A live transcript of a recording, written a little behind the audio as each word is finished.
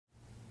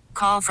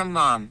Call from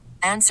mom.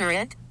 Answer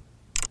it.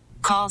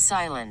 Call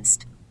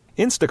silenced.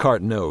 Instacart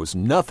knows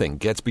nothing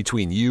gets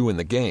between you and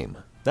the game.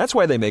 That's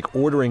why they make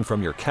ordering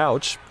from your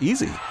couch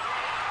easy.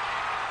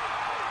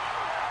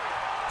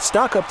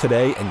 Stock up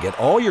today and get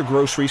all your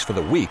groceries for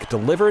the week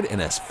delivered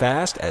in as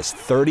fast as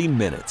 30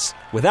 minutes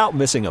without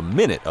missing a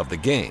minute of the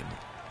game.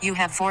 You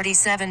have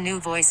 47 new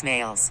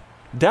voicemails.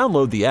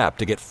 Download the app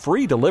to get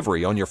free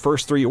delivery on your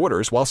first 3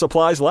 orders while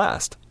supplies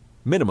last.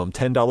 Minimum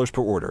 $10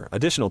 per order.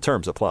 Additional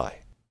terms apply.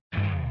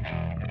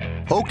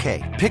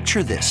 Okay,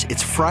 picture this.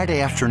 It's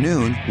Friday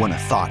afternoon when a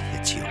thought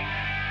hits you.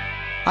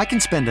 I can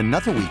spend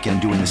another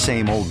weekend doing the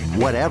same old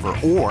whatever,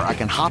 or I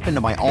can hop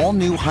into my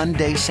all-new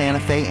Hyundai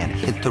Santa Fe and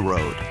hit the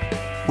road.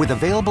 With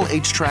available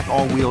H-Track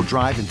all-wheel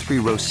drive and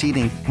 3-row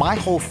seating, my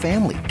whole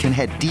family can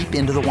head deep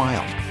into the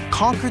wild.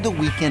 Conquer the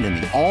weekend in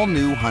the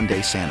all-new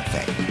Hyundai Santa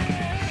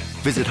Fe.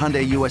 Visit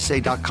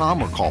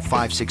HyundaiUSA.com or call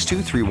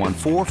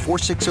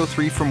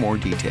 562-314-4603 for more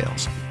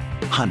details.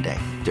 Hyundai,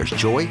 there's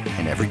joy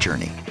in every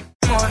journey.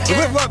 The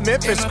Live Love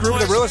Memphis Group,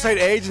 the real estate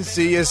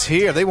agency, is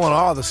here. They want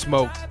all the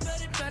smoke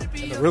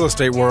in the real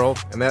estate world.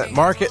 And that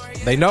market,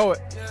 they know it.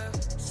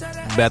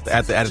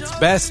 At its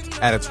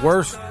best, at its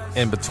worst,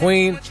 in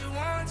between, it's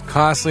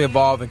constantly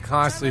evolving,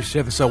 constantly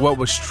shifting. So what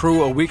was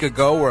true a week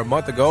ago or a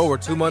month ago or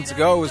 2 months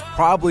ago is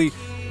probably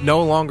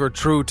no longer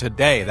true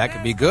today. That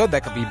could be good,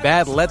 that could be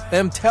bad. Let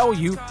them tell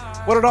you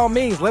what it all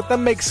means. Let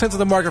them make sense of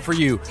the market for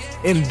you.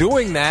 In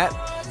doing that,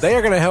 they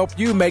are going to help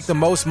you make the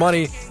most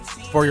money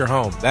for your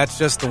home. That's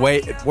just the way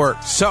it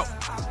works. So,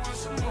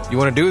 you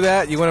want to do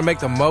that? You want to make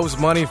the most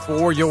money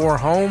for your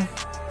home?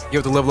 Give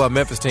it to Live Love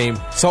Memphis team.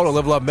 Sold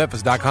at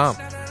livelovememphis.com.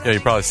 Yeah,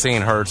 you've probably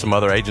heard some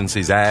other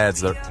agencies'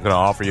 ads that are going to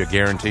offer you a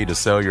guarantee to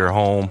sell your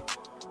home.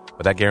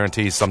 But that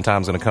guarantee is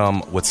sometimes going to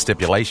come with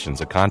stipulations,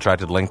 a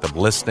contracted length of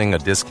listing, a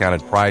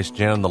discounted price.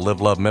 Jen, the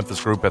Live Love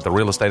Memphis Group at the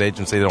real estate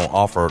agency, they don't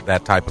offer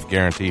that type of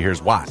guarantee.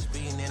 Here's why.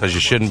 Because you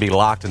shouldn't be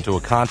locked into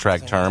a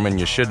contract term and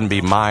you shouldn't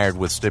be mired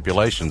with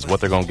stipulations. What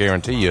they're going to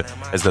guarantee you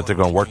is that they're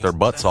going to work their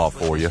butts off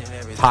for you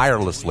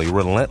tirelessly,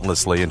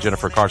 relentlessly, and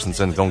Jennifer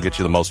Carsonson is going to get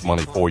you the most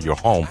money for your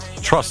home.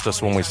 Trust us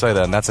when we say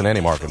that, and that's in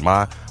any market.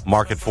 My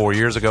market 4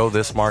 years ago,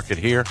 this market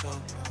here,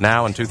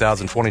 now in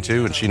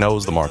 2022, and she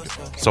knows the market.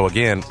 So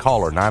again,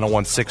 call her,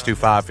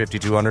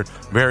 901-625-5200.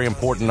 Very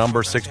important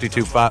number,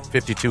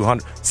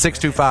 625-5200.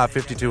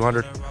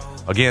 625-5200.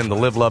 Again, the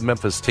Live Love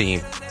Memphis team.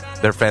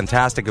 They're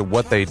fantastic at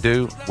what they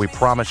do. We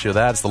promise you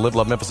that. It's the Live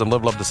Love Memphis and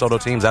Live Love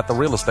DeSoto teams at the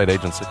real estate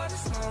agency.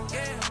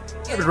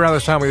 Every round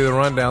this time we do the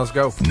rundown. Let's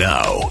go.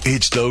 Now,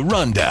 it's the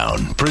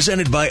Rundown,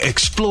 presented by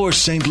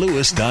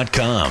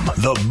ExploreSt.Louis.com.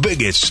 The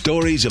biggest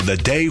stories of the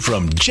day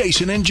from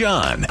Jason and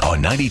John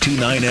on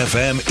 92.9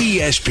 FM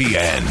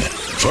ESPN.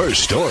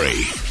 First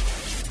story.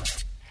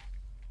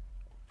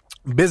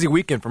 Busy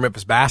weekend for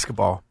Memphis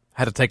basketball.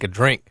 Had to take a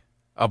drink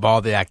of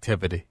all the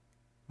activity,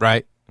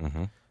 right?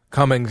 Mm-hmm.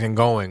 Comings and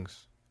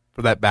goings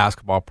for that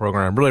basketball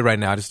program. Really right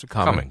now, just a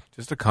coming.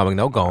 Just a coming,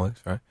 no goings,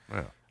 right?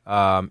 Yeah.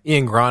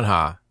 Ian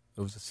Granja,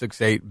 who was a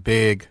 6'8"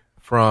 big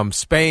from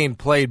Spain,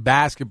 played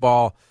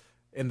basketball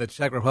in the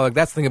Czech Republic.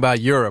 That's the thing about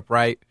Europe,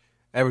 right?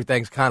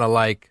 Everything's kind of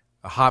like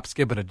a hop,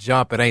 skip, and a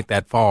jump. It ain't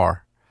that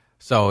far.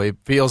 So it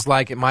feels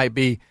like it might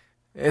be,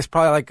 it's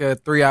probably like a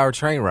 3-hour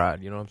train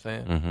ride, you know what I'm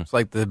saying? Mm-hmm. It's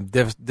like the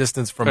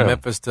distance from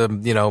Memphis to,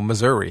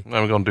 Missouri.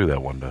 We're going to do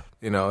that one day.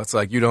 It's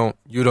like you don't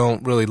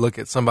really look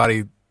at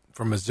somebody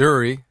from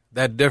Missouri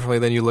that differently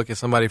than you look at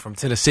somebody from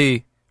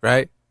Tennessee,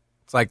 right?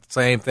 It's like the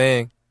same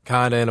thing,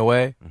 kind of in a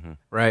way,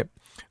 right?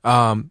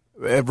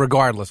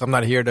 Regardless, I'm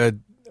not here to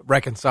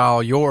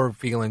reconcile your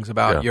feelings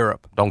about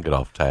Europe. Don't get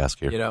off task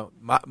here.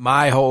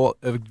 My whole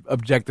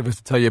objective is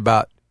to tell you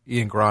about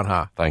Ian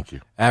Granja. Thank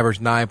you.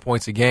 Averaged 9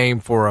 points a game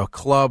for a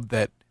club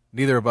that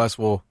neither of us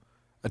will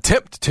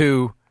attempt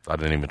to. I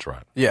didn't even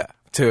try. Yeah,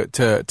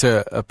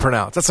 to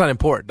pronounce. That's not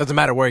important. Doesn't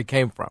matter where he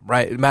came from,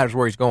 right? It matters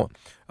where he's going.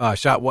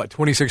 Shot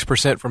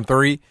 26% from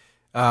three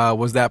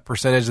was that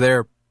percentage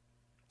there.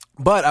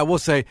 But I will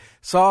say,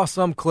 saw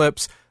some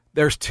clips.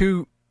 There's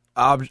two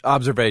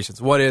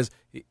observations. One is,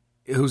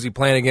 who's he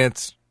playing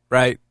against,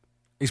 right?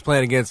 He's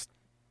playing against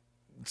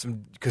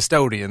some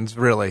custodians,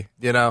 really,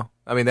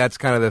 I mean, that's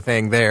kind of the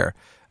thing there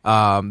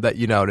that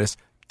you notice.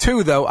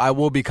 Two, though, I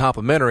will be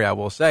complimentary, I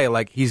will say.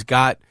 Like, he's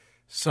got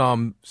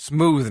some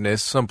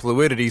smoothness, some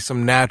fluidity,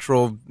 some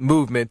natural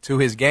movement to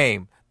his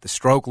game. The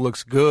stroke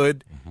looks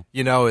good.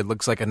 It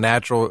looks like a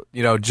natural,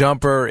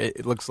 jumper.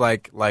 It looks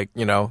like,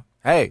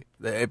 hey,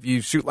 if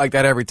you shoot like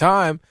that every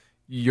time,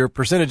 your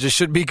percentages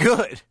should be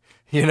good.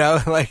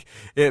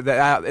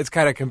 It's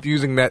kind of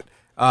confusing that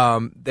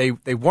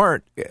they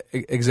weren't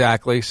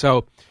exactly.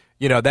 So,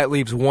 that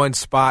leaves one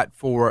spot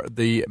for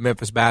the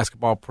Memphis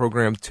basketball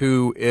program,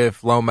 too,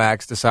 if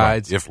Lomax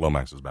decides. Right, if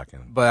Lomax is back in.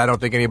 But I don't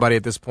think anybody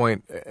at this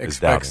point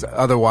expects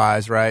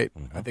otherwise, right?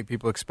 Mm-hmm. I think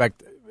people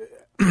expect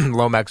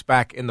Lomax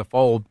back in the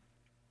fold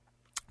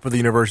for the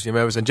University of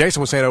Memphis. And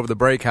Jason was saying over the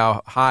break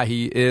how high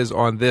he is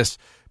on this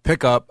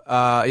pickup.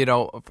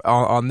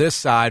 On this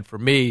side for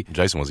me.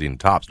 Jason was eating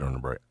tops during the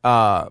break.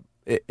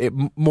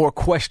 More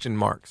question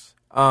marks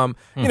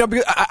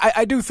Because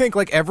I do think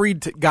like every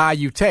guy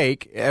you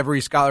take,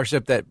 every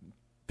scholarship that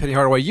Penny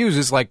Hardaway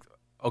uses, like,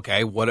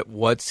 okay,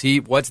 what's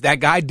that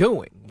guy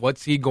doing?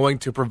 What's he going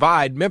to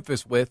provide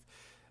Memphis with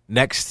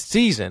next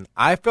season?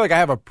 I feel like I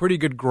have a pretty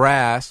good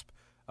grasp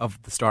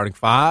of the starting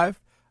five.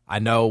 I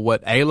know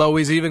what Alo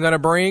is even going to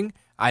bring.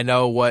 I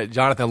know what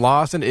Jonathan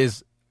Lawson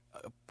is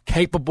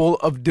capable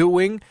of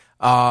doing.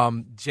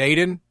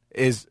 Jaden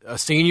is a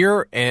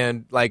senior,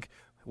 and like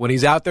when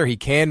he's out there, he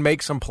can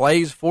make some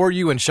plays for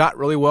you and shot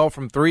really well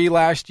from three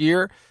last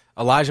year.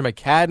 Elijah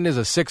McCadden is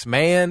a sixth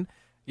man.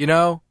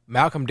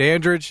 Malcolm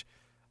Dandridge,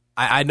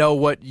 I know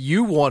what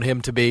you want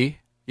him to be.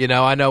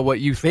 I know what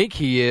you think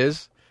he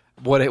is.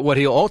 What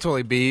he'll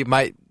ultimately be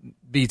might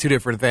be two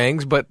different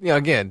things. But,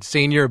 again,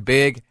 senior,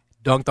 big,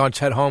 dunked on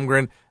Chet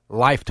Holmgren,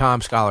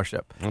 lifetime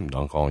scholarship.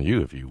 Dunk on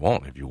you if you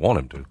want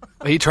him to.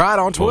 He tried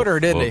on Twitter,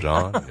 didn't he?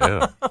 John,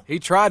 yeah. He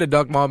tried to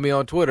dunk on me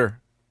on Twitter.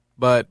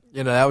 But,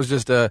 that was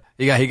just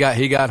he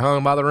got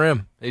hung by the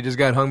rim. He just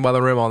got hung by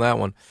the rim on that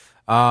one.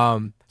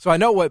 So I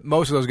know what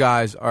most of those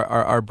guys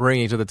are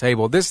bringing to the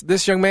table.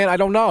 This young man, I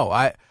don't know.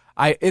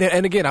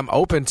 And again, I'm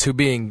open to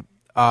being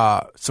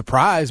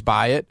surprised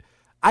by it.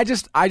 I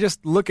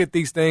just look at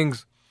these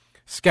things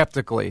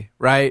skeptically,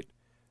 right?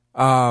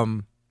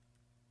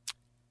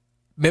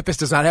 Memphis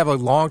does not have a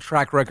long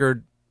track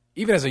record,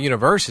 even as a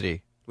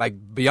university, like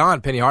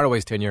beyond Penny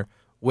Hardaway's tenure,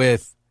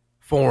 with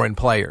foreign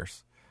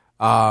players,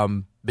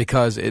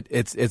 because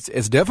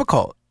it's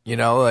difficult.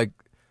 Like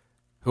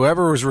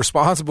whoever was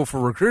responsible for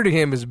recruiting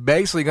him is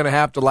basically going to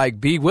have to like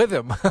be with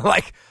him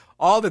like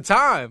all the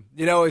time.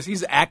 As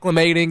he's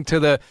acclimating to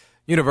the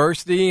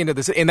university and to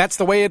the, and that's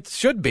the way it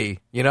should be.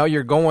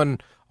 You're going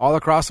all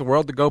across the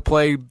world to go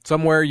play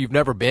somewhere you've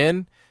never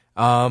been.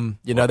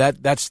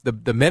 That's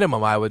the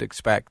minimum I would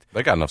expect.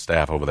 They got enough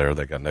staff over there.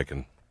 They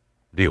can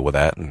deal with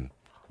that and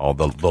all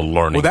the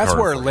learning. Well, that's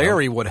curve where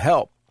Larry would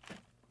help.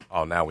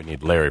 Oh, now we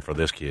need Larry for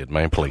this kid,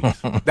 man, please.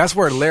 That's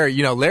where Larry,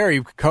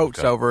 Larry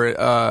coached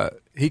over.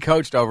 He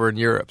coached over in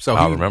Europe, so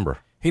I remember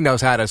he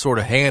knows how to sort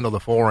of handle the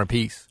foreign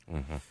piece.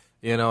 Mm-hmm.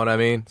 You know what I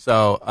mean?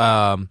 So,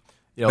 better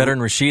than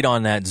Rasheed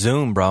on that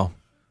Zoom, bro.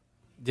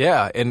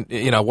 Yeah, and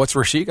what's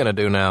Rasheed going to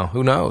do now?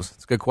 Who knows?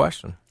 It's a good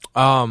question.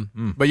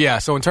 But yeah,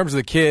 so in terms of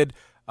the kid,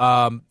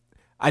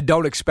 I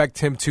don't expect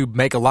him to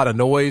make a lot of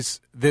noise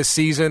this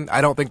season.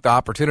 I don't think the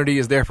opportunity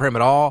is there for him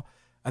at all.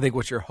 I think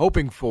what you're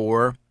hoping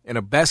for in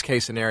a best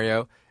case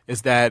scenario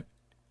is that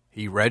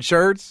he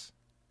redshirts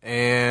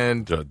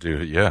and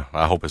dude, yeah.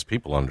 I hope his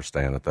people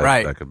understand that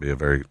right. That could be a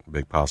very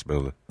big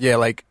possibility. Yeah,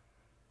 like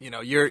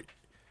you're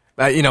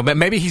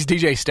maybe he's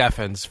DJ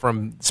Steffens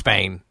from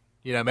Spain.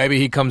 Maybe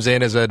he comes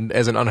in as an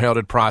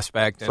unheralded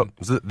prospect. And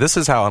so this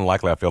is how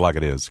unlikely I feel like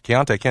it is.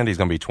 Keontae Kennedy's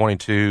going to be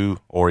 22,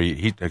 or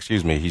he's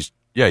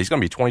going to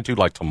be 22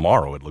 like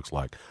tomorrow, it looks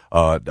like.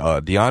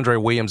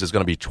 DeAndre Williams is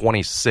going to be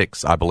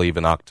 26, I believe,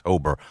 in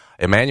October.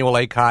 Emmanuel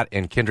Acott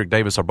and Kendrick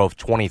Davis are both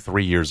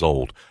 23 years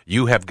old.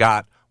 You have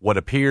got what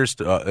appears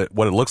to,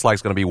 what it looks like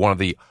is going to be one of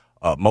the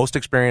most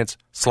experienced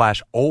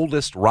 /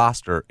 oldest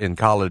roster in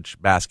college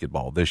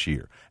basketball this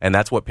year. And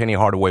that's what Penny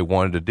Hardaway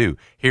wanted to do.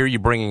 Here you're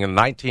bringing a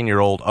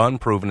 19-year-old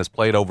unproven, has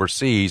played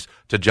overseas,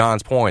 to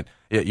John's point,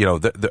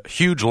 the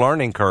huge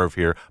learning curve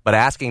here, but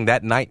asking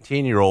that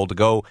 19-year-old to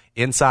go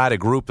inside a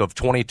group of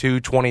 22,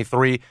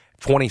 23,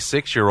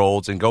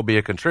 26-year-olds and go be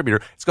a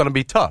contributor, it's going to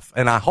be tough.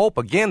 And I hope,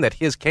 again, that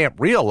his camp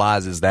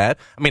realizes that.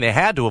 I mean, they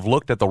had to have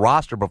looked at the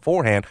roster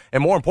beforehand,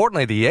 and more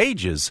importantly, the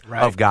ages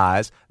of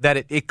guys,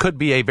 that it could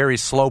be a very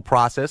slow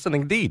process, and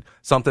indeed,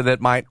 something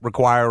that might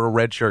require a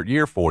redshirt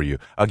year for you.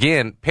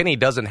 Again, Penny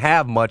doesn't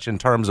have much in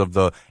terms of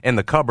in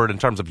the cupboard in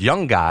terms of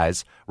young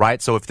guys,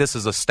 right? So if this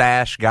is a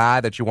stash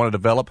guy that you want to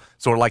develop,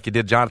 sort of like you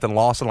did Jonathan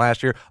Lawson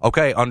last year,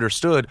 okay,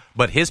 understood,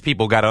 but his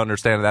people got to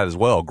understand that as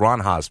well,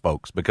 Gronha's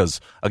folks, because,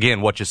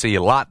 again, what you see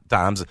a lot of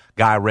times,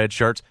 guy red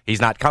shirts, he's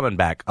not coming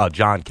back,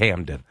 John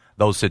Camden,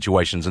 those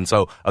situations. And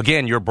so,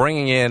 again, you're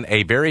bringing in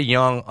a very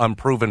young,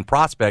 unproven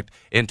prospect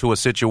into a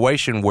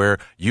situation where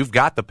you've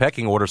got the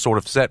pecking order sort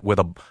of set with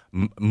a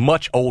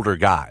much older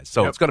guy.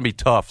 So It's going to be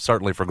tough,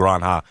 certainly, for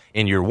Gronha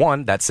in year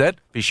one. That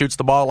said, if he shoots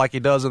the ball like he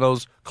does in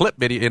those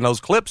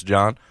clips,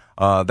 John,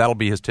 that'll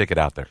be his ticket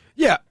out there.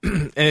 Yeah,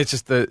 and it's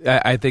just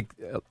I think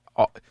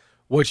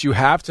what you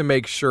have to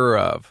make sure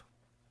of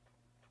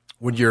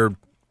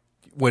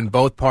when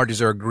both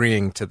parties are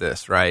agreeing to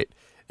this, right,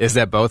 is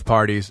that both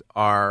parties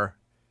are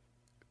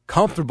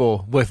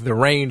comfortable with the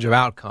range of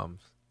outcomes,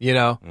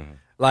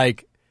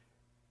 Like,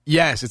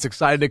 yes, it's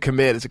exciting to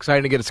commit. It's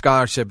exciting to get a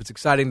scholarship. It's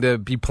exciting to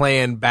be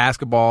playing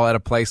basketball at a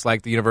place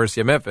like the University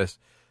of Memphis.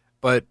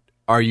 But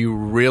are you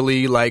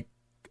really, like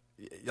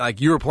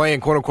you were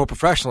playing, quote-unquote,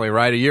 professionally,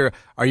 right, a year?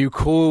 Are you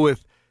cool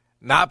with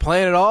not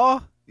playing at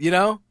all,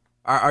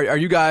 Are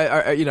you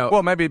guys,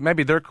 Well,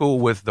 maybe they're cool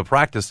with the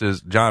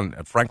practices. John,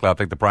 frankly, I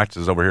think the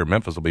practices over here in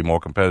Memphis will be more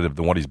competitive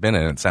than what he's been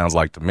in, it sounds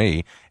like to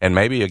me. And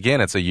maybe, again,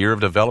 it's a year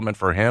of development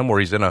for him where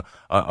he's in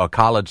a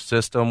college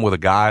system with a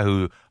guy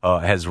who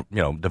has,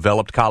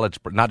 developed college,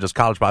 not just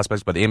college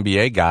prospects, but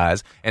NBA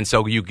guys. And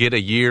so you get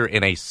a year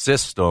in a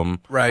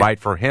system, right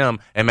for him.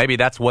 And maybe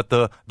that's what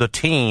the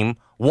team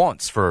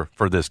wants for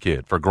this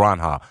kid, for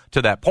Granha.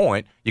 To that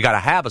point, you got to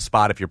have a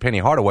spot if you're Penny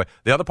Hardaway.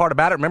 The other part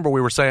about it, remember we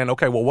were saying,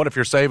 okay, well, what if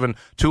you're saving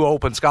 2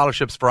 open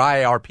scholarships for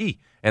IARP?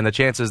 And the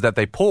chances that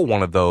they pull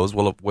one of those,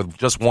 well, with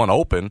just one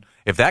open,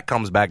 if that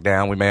comes back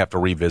down, we may have to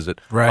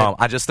revisit. Right.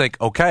 I just think,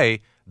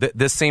 okay,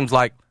 this seems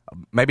like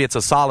maybe it's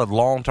a solid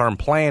long-term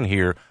plan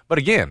here. But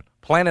again,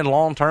 planning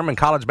long-term in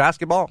college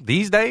basketball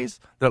these days,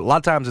 a lot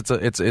of times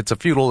it's a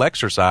futile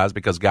exercise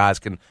because guys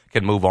can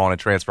move on and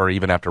transfer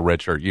even after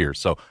redshirt years.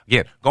 So,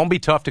 again, going to be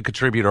tough to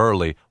contribute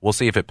early. We'll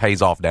see if it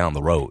pays off down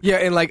the road. Yeah,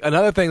 and,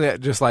 another thing that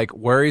just,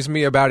 worries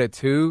me about it,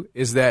 too,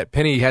 is that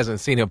Penny hasn't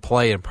seen him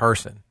play in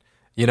person.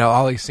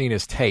 All he's seen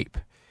is tape.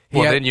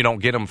 Then you don't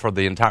get him for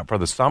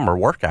the summer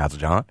workouts,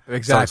 John.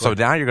 Exactly. So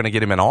now you're going to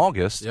get him in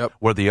August,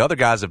 where the other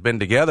guys have been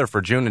together for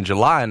June and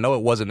July. And no,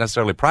 it wasn't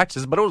necessarily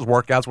practices, but it was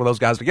workouts with those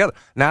guys together.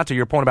 Now, to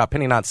your point about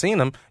Penny not seeing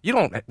them, you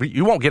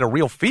won't get a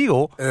real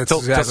feel until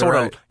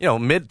sort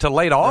of mid to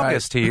late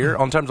August here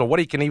on terms of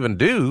what he can even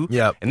do.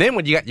 Yep. And then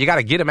when you got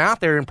to get him out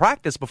there in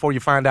practice before you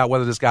find out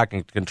whether this guy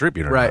can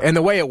contribute or not. And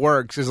the way it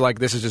works is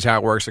this is just how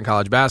it works in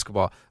college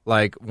basketball.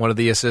 One of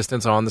the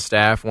assistants on the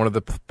staff, one of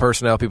the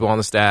personnel people on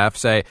the staff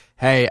say,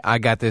 hey, I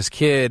got this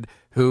kid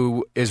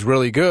who is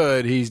really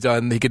good. He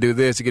could do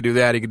this, he could do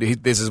that.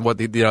 This is what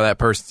that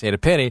person's saying to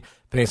Penny.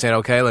 Penny's saying,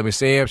 okay, let me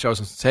see him. Shows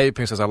him some tape.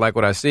 Penny says, I like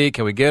what I see.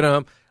 Can we get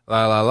him?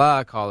 La, la,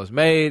 la. Call is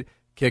made.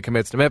 Kid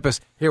commits to Memphis.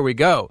 Here we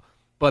go.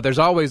 But there's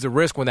always the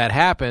risk when that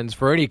happens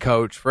for any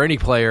coach, for any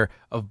player,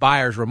 of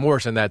buyer's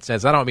remorse in that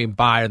sense. I don't mean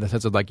buyer in the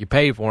sense of you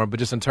pay for him, but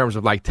just in terms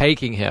of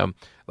taking him.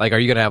 Are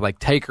you going to have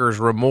taker's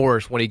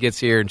remorse when he gets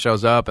here and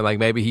shows up and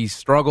maybe he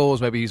struggles,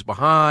 maybe he's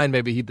behind,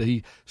 maybe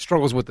he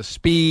struggles with the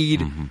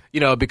speed,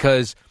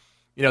 because,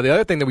 the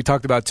other thing that we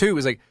talked about too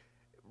is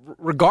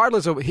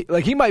regardless of,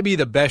 he might be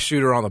the best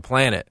shooter on the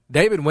planet.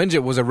 David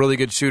Winget was a really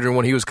good shooter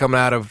when he was coming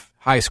out of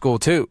high school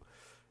too.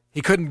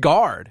 He couldn't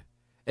guard,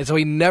 and so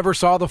he never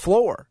saw the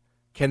floor.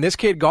 Can this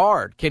kid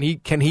guard? Can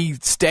he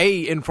stay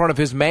in front of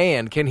his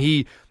man? Can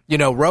he,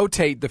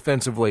 rotate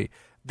defensively?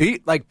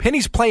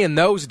 Penny's playing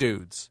those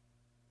dudes.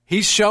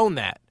 He's shown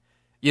that,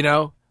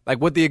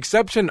 with the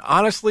exception,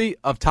 honestly,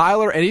 of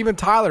Tyler, and even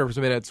Tyler's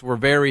minutes were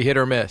very hit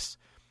or miss.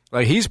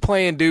 He's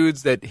playing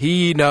dudes that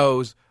he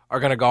knows are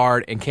going to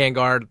guard and can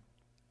guard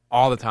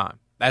all the time.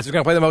 That's who's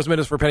going to play the most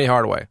minutes for Penny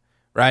Hardaway,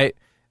 right?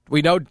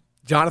 We know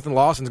Jonathan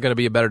Lawson's going to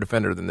be a better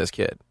defender than this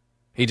kid.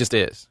 He just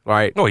is,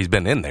 right? No, he's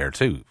been in there,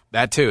 too.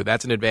 That, too.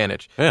 That's an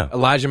advantage. Yeah.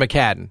 Elijah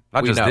McCadden.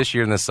 Not just this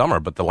year and this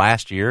summer, but the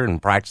last year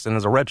and practicing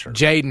as a redshirt.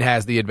 Jaden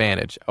has the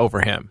advantage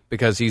over him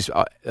because he's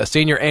a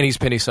senior and he's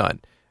Penny's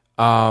son.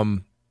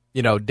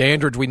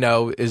 Dandridge, we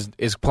know,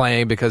 is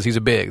playing because he's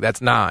a big.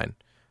 That's 9.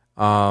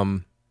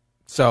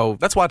 So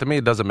that's why, to me,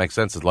 it doesn't make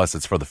sense unless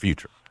it's for the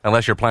future.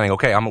 Unless you're planning,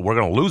 okay, we're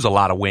going to lose a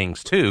lot of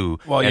wings, too.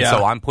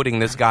 So I'm putting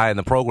this guy in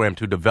the program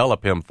to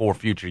develop him for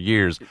future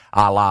years,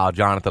 a la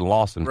Jonathan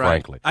Lawson,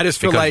 frankly. I just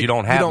feel because you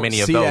don't have many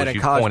of those. That in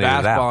college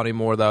basketball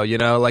anymore, though.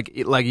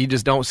 You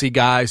just don't see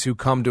guys who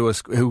come to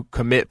us who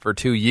commit for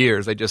 2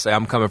 years. They just say,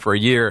 I'm coming for a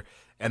year,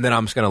 and then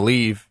I'm just going to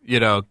leave,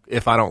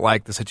 if I don't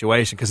like the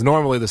situation. Because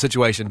normally the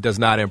situation does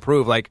not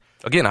improve.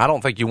 Again, I don't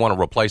think you want to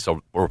replace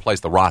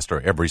the roster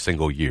every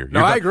single year.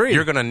 I agree.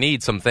 You're going to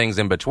need some things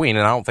in between,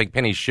 and I don't think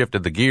Penny's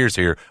shifted the gears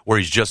here where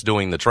he's just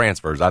doing the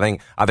transfers. I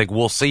think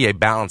we'll see a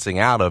balancing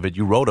out of it.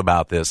 You wrote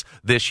about this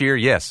year,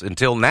 yes.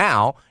 Until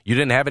now, you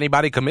didn't have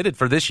anybody committed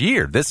for this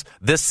year, this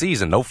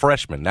season, no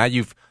freshmen. Now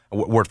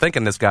we're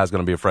thinking this guy's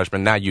going to be a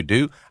freshman. Now you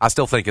do. I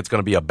still think it's going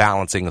to be a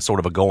balancing, a sort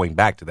of a going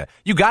back to that.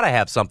 You got to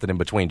have something in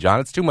between, John.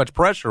 It's too much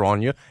pressure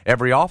on you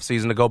every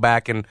offseason to go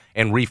back and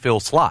refill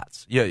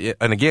slots. Yeah,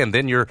 and again,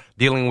 then you're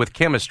dealing with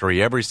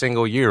chemistry every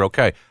single year.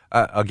 Okay,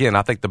 again,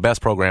 I think the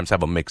best programs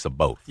have a mix of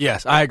both.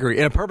 Yes, I agree.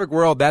 In a perfect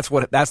world, that's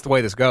the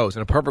way this goes.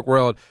 In a perfect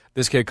world,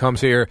 this kid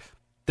comes here,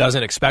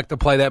 doesn't expect to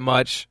play that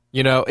much,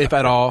 if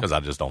at all. Because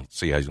I just don't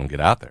see how he's going to get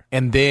out there.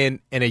 And then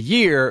in a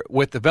year,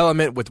 with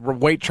development, with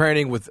weight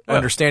training, with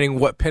understanding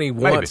what Penny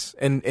wants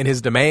and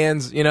his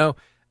demands,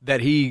 that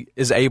he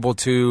is able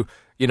to,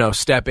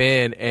 step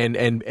in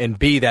and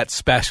be that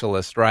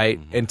specialist, right?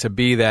 Mm-hmm. And to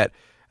be that.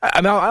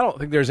 I don't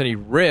think there's any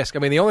risk.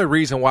 The only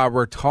reason why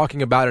we're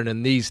talking about it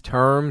in these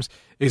terms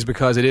is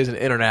because it is an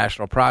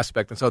international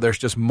prospect. And so there's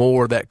just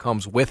more that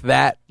comes with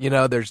that.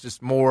 There's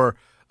just more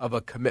of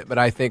a commitment,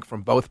 I think,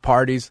 from both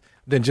parties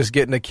than just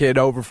getting a kid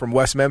over from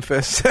West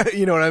Memphis.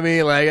 You know what I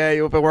mean? Hey,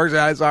 if it works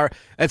out,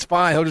 it's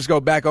fine. He'll just go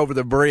back over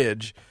the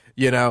bridge.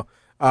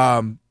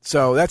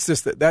 So that's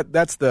just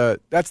that's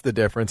the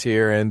difference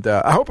here, and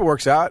I hope it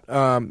works out.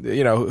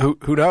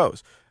 Who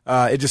knows?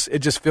 It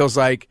just feels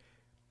like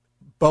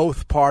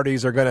both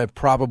parties are going to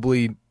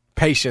probably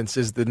patience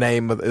is the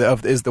name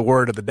is the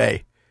word of the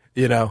day.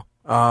 you know.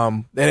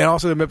 And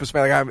also the Memphis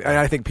fan,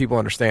 I think people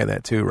understand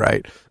that too,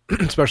 right?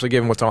 Especially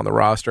given what's on the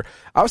roster.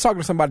 I was talking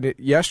to somebody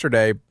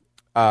yesterday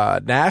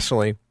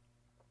nationally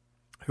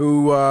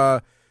who,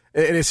 and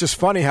it's just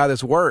funny how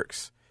this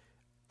works.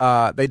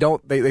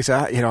 They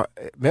say, you know,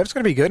 Memphis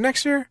going to be good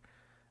next year?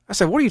 I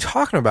said, what are you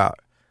talking about?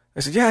 I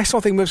said, yeah, I just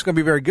don't think Memphis is going to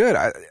be very good.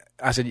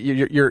 I said,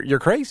 you're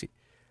crazy.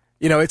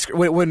 You know, it's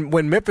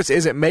when Memphis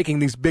isn't making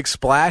these big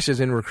splashes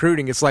in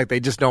recruiting, it's like they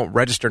just don't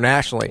register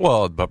nationally.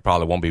 Well, but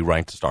probably won't be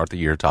ranked to start the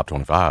year top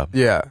 25.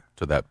 Yeah.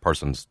 To that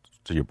person's,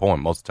 to your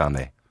point, most of the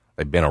time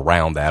they've been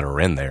around that or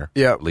in there.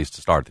 Yeah. At least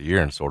to start the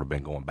year and sort of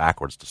been going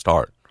backwards to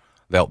start.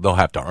 They'll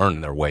have to earn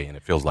their way, and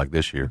it feels like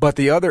this year. But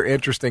the other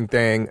interesting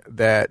thing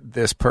that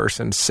this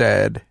person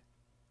said,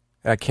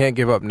 and I can't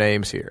give up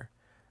names here,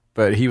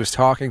 but he was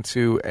talking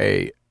to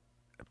a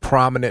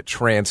prominent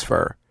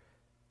transfer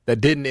that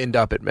didn't end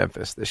up at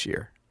Memphis this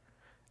year.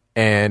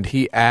 And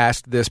he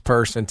asked this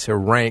person to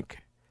rank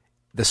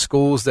the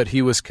schools that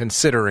he was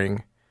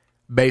considering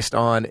based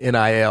on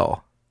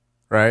NIL,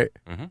 right?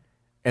 Mm-hmm.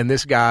 And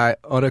this guy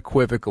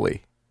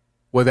unequivocally,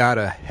 without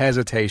a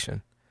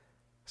hesitation,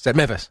 said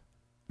Memphis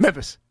had the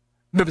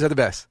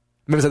best.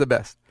 Memphis had the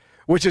best.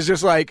 Which is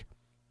just like,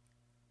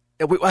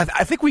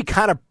 I think we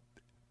kind of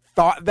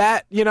thought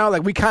that, you know,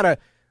 like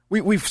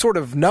we've sort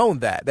of known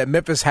that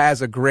Memphis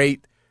has a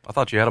great. I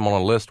thought you had them on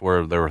a list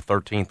where they were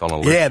 13th on a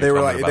list. Yeah, they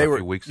were like, they were, a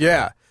few weeks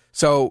yeah. ago.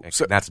 So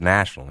that's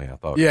nationally, I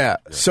thought. Yeah.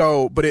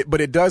 So, but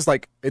it does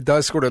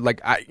sort of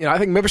like, I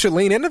think Memphis should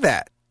lean into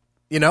that,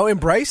 you know,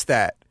 embrace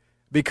that.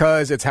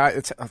 Because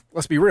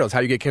let's be real, it's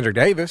how you get Kendrick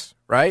Davis,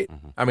 right?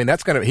 Mm-hmm. I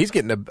mean, he's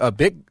getting a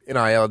big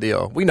NIL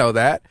deal. We know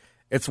that.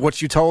 It's what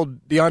you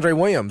told DeAndre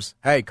Williams.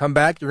 Hey, come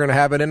back, you're going to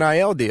have an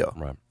NIL deal.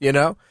 Right. You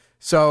know?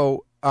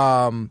 So,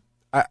 I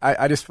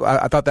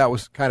thought that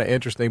was kind of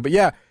interesting. But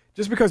yeah,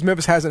 just because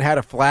Memphis hasn't had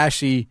a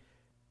flashy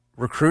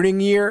recruiting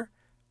year,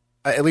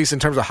 at least in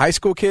terms of high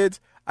school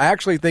kids, I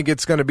actually think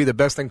it's going to be the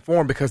best thing for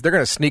them because they're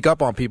going to sneak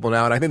up on people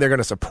now, and I think they're going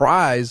to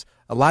surprise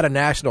a lot of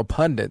national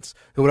pundits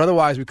who would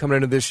otherwise be coming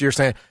into this year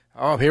saying,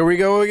 oh, here we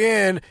go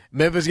again.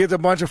 Memphis gets a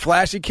bunch of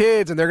flashy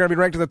kids, and they're going to be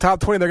ranked in the top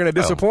 20. They're going to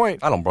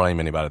disappoint. I don't blame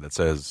anybody that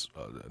says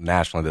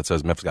nationally that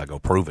says Memphis got to go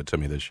prove it to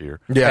me this year.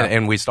 Yeah.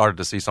 And we started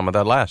to see some of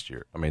that last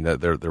year. I mean,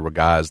 there were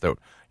guys that,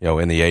 you know,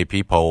 in the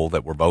AP poll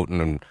that were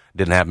voting and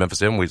didn't have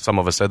Memphis in. Some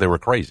of us said they were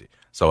crazy.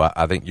 So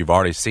I think you've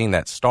already seen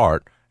that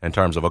start in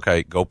terms of,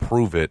 okay, go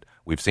prove it.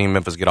 We've seen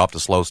Memphis get off to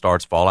slow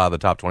starts, fall out of the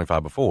top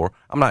 25 before.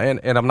 I'm not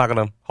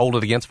going to hold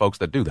it against folks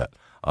that do that.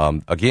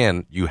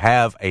 Again, you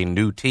have a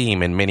new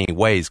team in many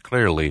ways,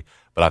 clearly,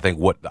 but I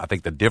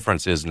think the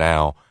difference is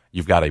now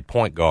you've got a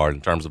point guard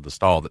in terms of the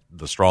straw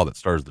that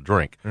stirs the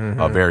drink,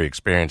 very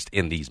experienced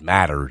in these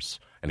matters,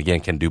 and again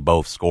can do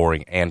both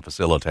scoring and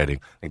facilitating.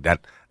 I think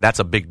that's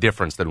a big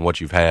difference than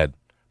what you've had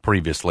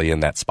previously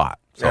in that spot.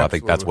 So I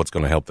think that's what's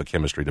going to help the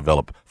chemistry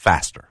develop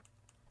faster.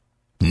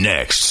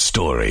 Next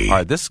story. All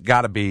right, this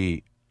got to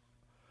be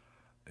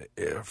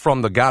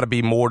from the got to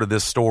be more to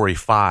this story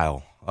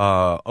file.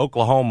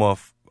 Oklahoma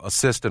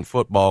assistant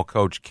football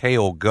coach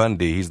Cale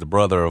Gundy, he's the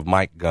brother of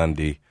Mike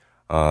Gundy,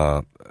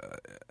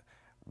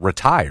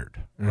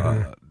 retired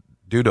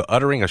due to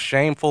uttering a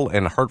shameful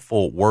and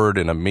hurtful word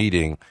in a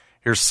meeting.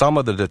 Here's some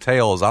of the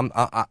details.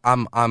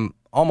 I'm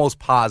almost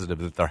positive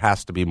that there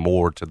has to be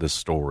more to this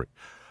story.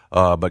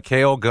 But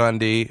Cale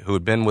Gundy, who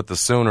had been with the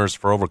Sooners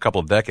for over a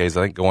couple of decades,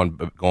 I think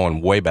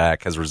going way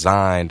back, has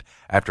resigned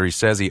after he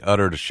says he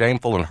uttered a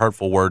shameful and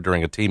hurtful word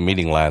during a team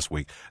meeting last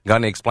week.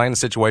 Gundy explained the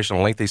situation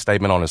in a lengthy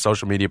statement on his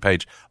social media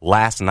page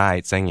last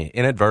night, saying he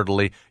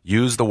inadvertently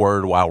used the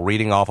word while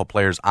reading off a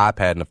player's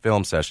iPad in a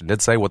film session.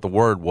 Did say what the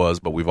word was,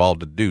 but we've all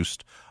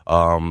deduced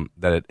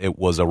that it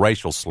was a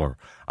racial slur.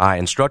 I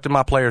instructed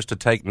my players to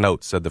take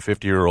notes, said the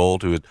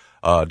 50-year-old who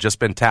had just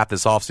been tapped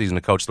this offseason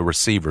to coach the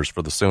receivers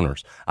for the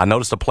Sooners. I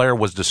noticed a player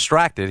was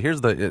distracted. Here's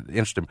the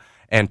interesting,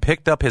 and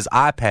picked up his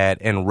iPad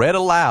and read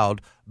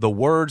aloud the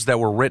words that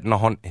were written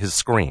on his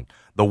screen.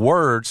 The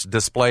words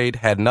displayed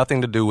had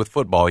nothing to do with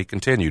football, he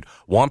continued.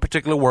 One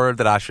particular word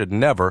that I should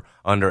never,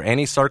 under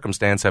any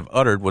circumstance, have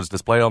uttered was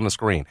displayed on the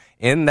screen.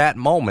 In the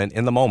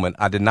moment,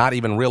 I did not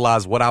even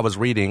realize what I was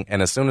reading,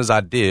 and as soon as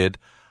I did,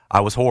 I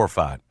was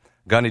horrified.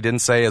 Gundy didn't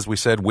say, as we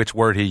said, which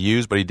word he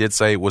used, but he did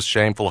say it was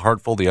shameful,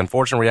 hurtful. The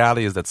unfortunate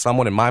reality is that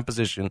someone in my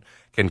position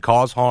can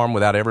cause harm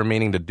without ever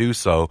meaning to do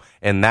so.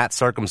 In that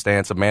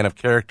circumstance, a man of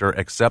character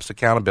accepts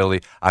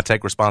accountability. I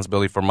take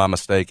responsibility for my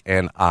mistake,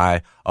 and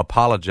I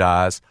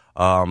apologize.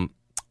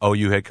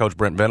 OU head coach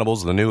Brent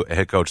Venables, the new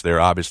head coach there,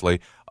 obviously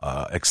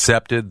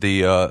accepted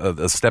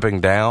the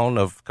stepping down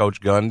of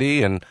Coach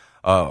Gundy, and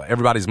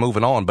everybody's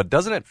moving on. But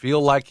doesn't it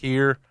feel like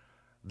here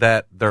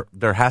that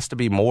there has to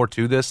be more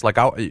to this? Like,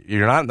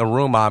 you're not in the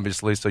room,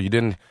 obviously, so you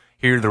didn't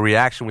hear the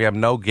reaction. We have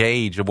no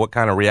gauge of what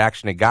kind of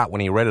reaction it got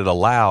when he read it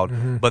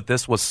aloud, but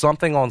this was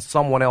something on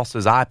someone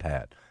else's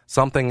iPad.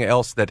 something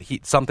else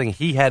something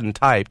he hadn't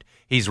typed.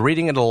 He's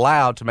reading it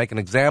aloud to make an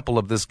example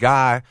of this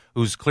guy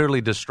who's clearly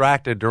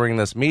distracted during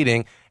this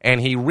meeting, and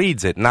he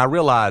reads it. And I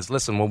realize,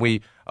 listen, when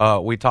we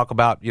talk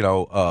about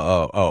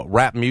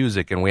rap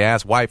music and we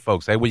ask white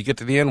folks, hey, when you get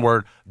to the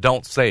N-word,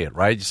 don't say it,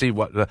 right? You see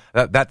what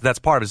that's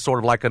part of it. It's sort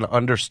of like an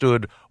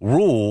understood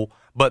rule.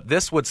 But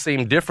this would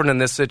seem different in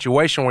this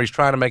situation where he's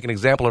trying to make an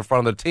example in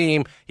front of the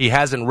team. He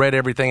hasn't read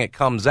everything. It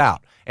comes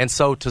out. And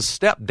so to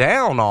step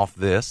down off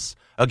this,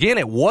 again,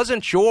 it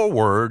wasn't your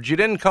words. You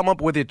didn't come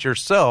up with it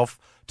yourself.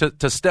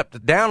 To step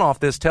down off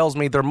this tells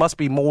me there must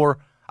be more.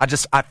 I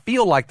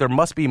feel like there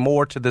must be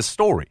more to this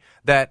story.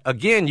 That,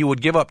 again, you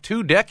would give up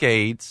 2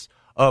 decades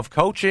of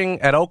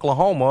coaching at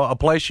Oklahoma, a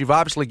place you've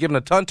obviously given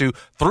a ton to,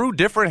 through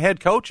different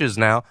head coaches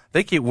now.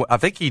 I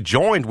think he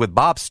joined with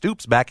Bob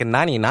Stoops back in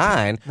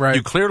 '99. Right.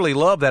 You clearly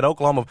love that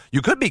Oklahoma.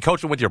 You could be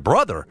coaching with your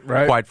brother,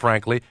 right, quite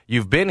frankly.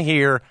 You've been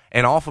here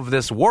and off of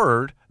this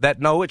word that,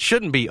 no, it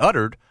shouldn't be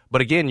uttered.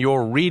 But, again,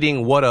 you're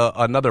reading what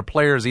another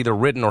player's either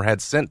written or had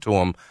sent to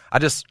him.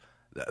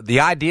 The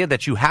idea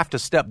that you have to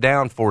step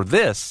down for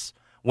this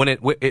when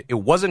it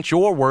wasn't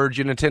your words,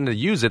 you intended to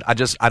use it. I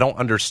don't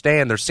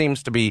understand. There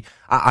seems to be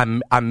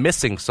I'm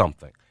missing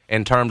something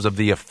in terms of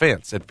the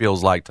offense. It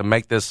feels like to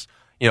make this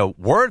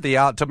worthy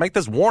out, to make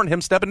this warrant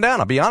him stepping down.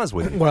 I'll be honest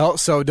with you. Well,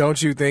 so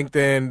don't you think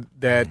then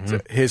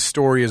that his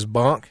story is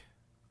bunk?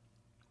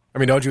 I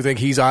mean, don't you think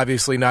he's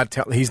obviously not?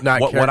 He's not.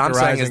 What I'm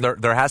saying is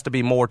there has to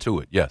be more to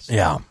it. Yes.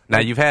 Yeah. Now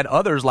you've had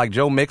others like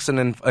Joe Mixon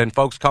and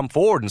folks come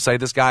forward and say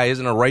this guy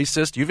isn't a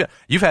racist.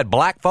 You've had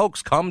black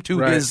folks come to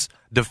his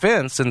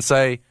defense and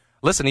say,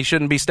 listen, he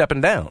shouldn't be stepping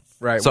down.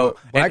 Right. So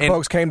well, black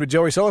folks came to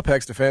Joey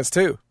Solopek's defense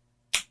too.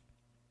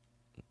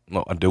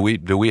 Well, do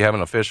we have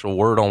an official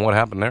word on what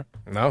happened there?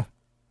 No.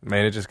 I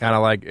mean, it just kind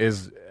of like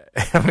is.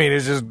 I mean,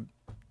 it's just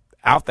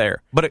out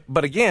there.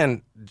 But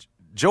again,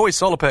 Joey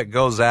Solopek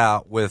goes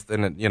out with to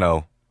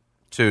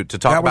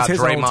talk about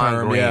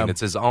Draymond Green. Yeah. It's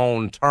his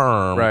own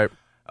term, right?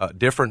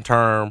 Different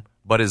term,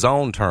 but his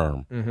own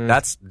term. Mm-hmm.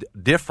 That's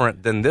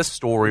different than this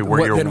story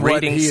where you're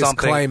reading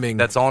something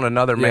that's on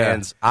another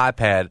man's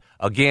iPad.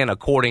 Again,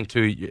 according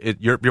to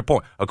your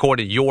point,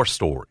 according to your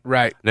story,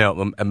 right?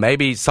 Now,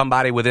 maybe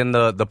somebody within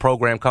the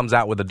program comes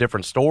out with a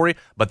different story,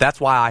 but that's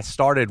why I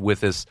started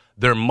with this.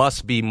 There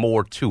must be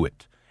more to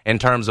it. In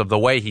terms of the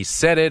way he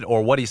said it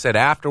or what he said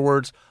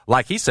afterwards.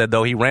 Like he said,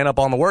 though, he ran up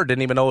on the word,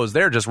 didn't even know it was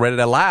there, just read it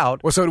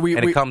aloud, well, so do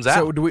it comes out.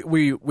 So do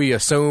we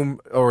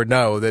assume or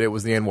know that it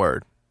was the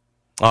N-word?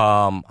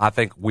 I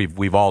think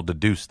we've all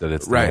deduced that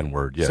it's the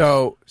N-word, yes.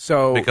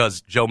 So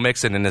because Joe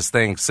Mixon in this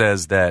thing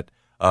says that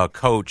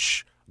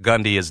Coach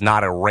Gundy is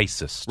not a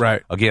racist.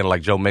 Right. Again,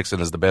 like Joe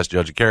Mixon is the best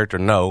judge of character,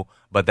 no.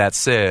 But that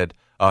said,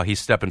 he's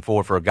stepping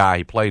forward for a guy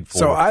he played for.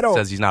 So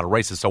says he's not a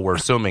racist, so we're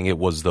assuming it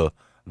was the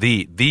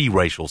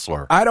racial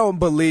slur. I don't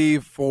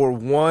believe for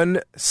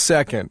 1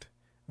 second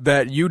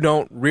that you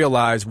don't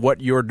realize what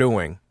you're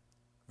doing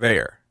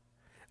there.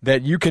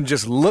 That you can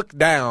just look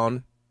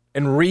down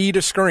and read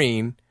a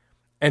screen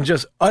and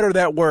just utter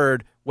that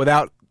word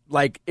without,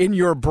 like, in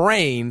your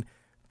brain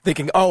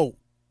thinking, oh,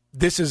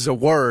 this is a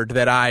word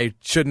that I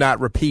should not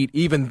repeat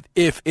even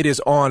if it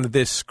is on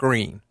this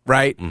screen,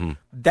 right? Mm-hmm.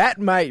 That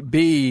might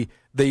be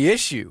the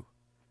issue,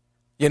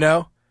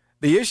 The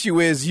issue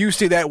is you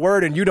see that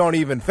word and you don't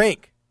even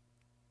think.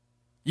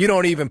 You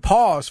don't even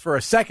pause for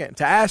a second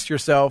to ask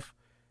yourself,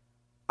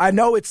 I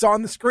know it's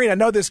on the screen. I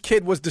know this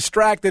kid was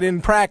distracted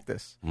in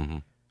practice. Mm-hmm.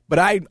 But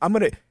I'm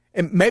going to –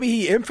 and maybe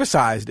he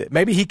emphasized it.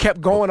 Maybe he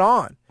kept going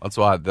on. That's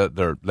why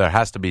there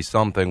has to be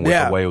something with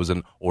the way it was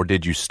in – or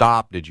did you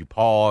stop? Did you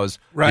pause?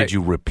 Right. Did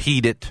you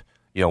repeat it?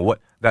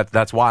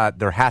 That's why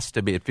there has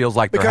to be – it feels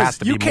like there has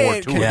to be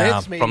more to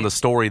it from the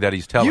story that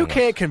he's telling us. You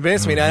can't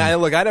convince me. Now,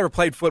 look, I never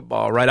played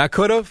football, right? I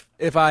could have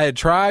if I had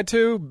tried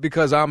to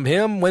because I'm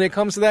him when it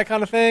comes to that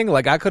kind of thing.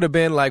 Like, I could have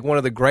been like one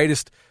of the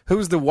greatest –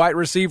 who's the white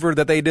receiver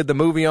that they did the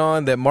movie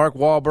on that Mark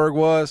Wahlberg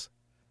was?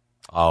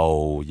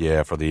 Oh,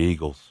 yeah, for the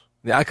Eagles.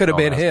 Yeah, I could have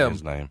been him.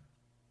 His name.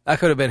 I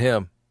could have been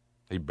him.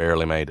 He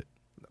barely made it.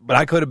 But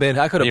I could have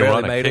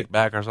barely made it.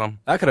 Kickback or something?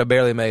 I could have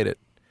barely made it.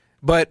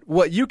 But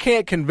what you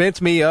can't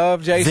convince me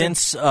of, Jason.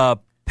 Vince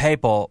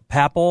Papal.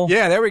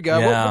 Yeah, there we go.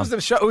 Yeah. What was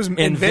the show? It was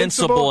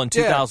Invincible in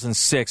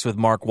 2006 with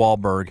Mark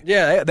Wahlberg.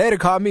 Yeah, they'd have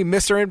called me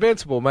Mr.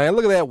 Invincible, man.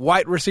 Look at that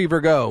white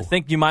receiver go. I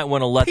think you might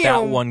want to let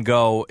that one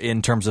go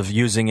in terms of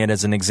using it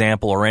as an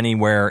example or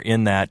anywhere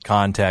in that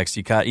context.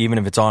 Even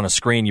if it's on a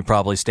screen, you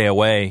probably stay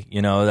away.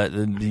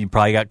 That you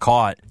probably got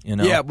caught.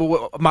 Yeah,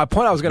 but my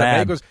point I was going to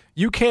make was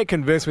you can't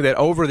convince me that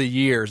over the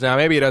years. Now,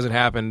 maybe it doesn't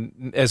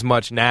happen as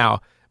much now.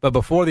 But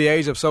before the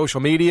age of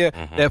social media,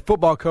 that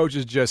football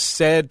coaches just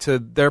said to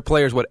their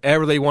players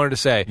whatever they wanted to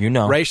say.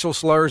 Racial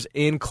slurs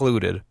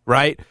included,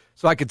 right?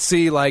 So I could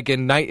see like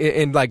in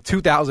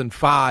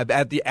 2005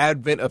 at the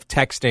advent of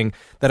texting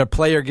that a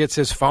player gets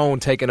his phone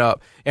taken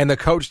up and the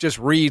coach just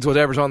reads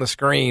whatever's on the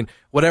screen,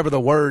 whatever the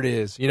word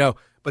is,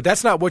 But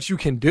that's not what you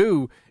can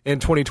do in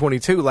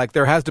 2022. Like,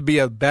 there has to be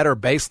a better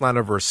baseline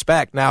of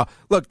respect. Now,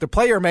 look, the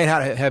player may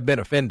not have been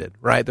offended,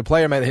 right? The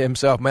player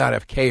himself may not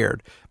have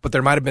cared, but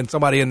there might have been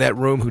somebody in that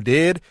room who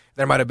did.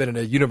 There might have been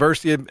a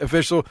university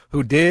official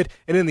who did.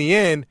 And in the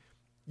end,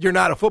 you're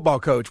not a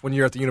football coach when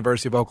you're at the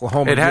University of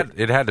Oklahoma.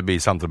 It had to be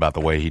something about the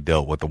way he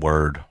dealt with the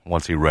word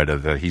once he read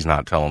it that he's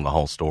not telling the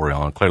whole story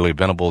on. Clearly,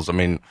 Venables, I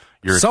mean,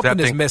 something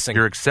is missing.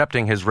 You're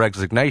accepting his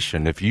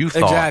resignation. If you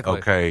thought,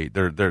 okay,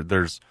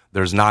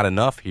 there's not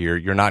enough here,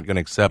 you're not going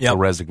to accept the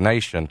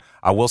resignation.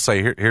 I will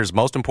say here's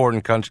most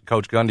important. Coach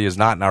Gundy is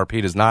not, and I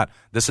repeat, is not.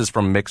 This is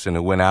from Mixon,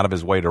 who went out of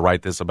his way to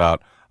write this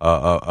about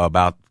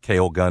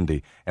Cale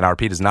Gundy. And I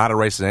repeat, is not a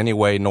racist in any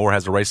way, nor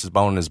has a racist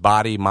bone in his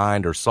body,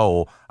 mind, or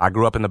soul. I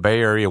grew up in the Bay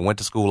Area, went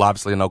to school,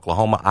 obviously, in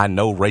Oklahoma. I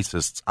know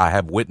racists. I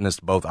have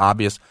witnessed both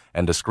obvious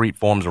and discrete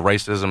forms of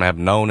racism. I have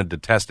known and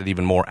detested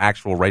even more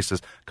actual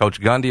racists.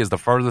 Coach Gundy is the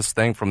furthest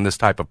thing from this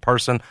type of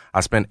person. I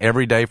spent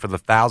every day for the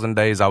 1,000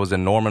 days I was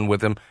in Norman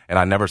with him, and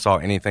I never saw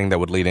anything that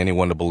would lead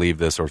anyone to believe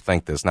this or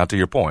think this. Now, to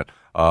your point,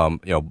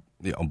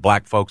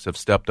 black folks have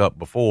stepped up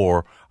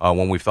before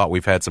when we thought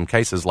we've had some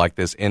cases like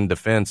this in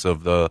defense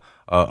of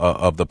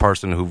the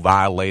person who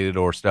violated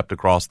or stepped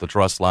across the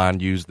trust line,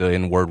 used the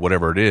N-word,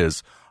 whatever it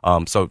is.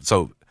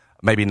 So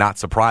maybe not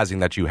surprising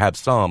that you have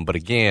some, but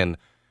again,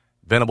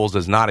 Venables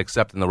is not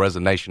accepting the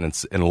resignation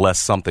unless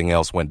something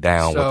else went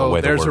down with the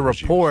way the word was used. So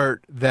there's a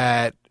report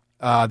that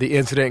the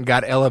incident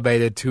got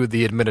elevated to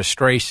the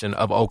administration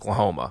of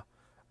Oklahoma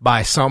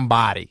by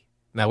somebody.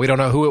 Now, we don't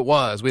know who it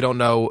was. We don't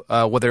know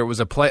whether it was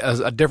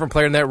a different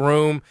player in that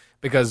room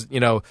because,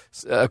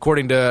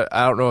 according to,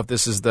 I don't know if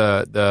this is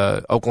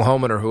the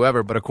Oklahoman or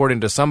whoever, but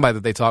according to somebody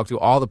that they talked to,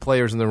 all the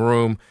players in the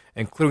room,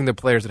 including the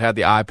players that had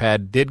the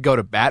iPad, did go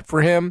to bat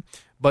for him,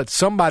 but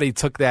somebody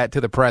took that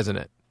to the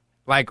president,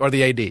 or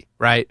the AD,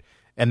 right?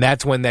 And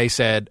that's when they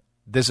said,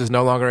 this is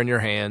no longer in your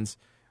hands.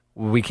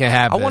 We can't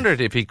have this. I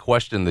wondered if he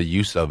questioned the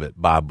use of it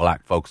by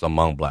black folks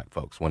among black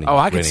folks when he. Oh,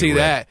 I can see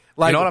that.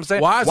 You know what I'm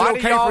saying? Why is it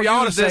okay do y'all for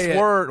y'all use to say this it?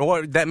 word,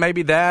 or that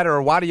maybe that,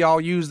 or why do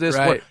y'all use this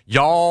word?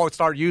 Y'all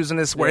start using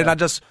this word,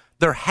 and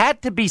there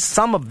had to be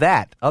some of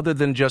that other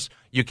than just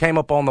you came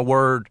up on the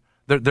word.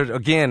 There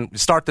again,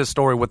 start this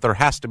story with there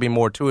has to be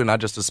more to it, and I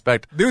just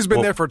suspect. Dude's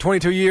been there for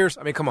 22 years.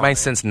 I mean, come on, man.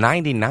 Since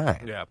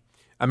 '99. Yeah,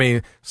 I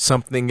mean,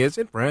 something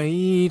isn't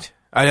right.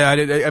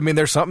 I mean,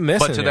 there's something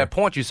missing. But to that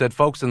point, you said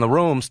folks in the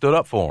room stood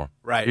up for him.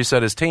 Right. You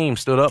said his team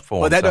stood up for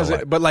him. But that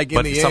doesn't. But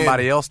in the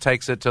somebody end, else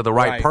takes it to the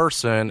right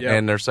person,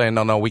 and they're saying,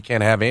 no, we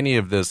can't have any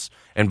of this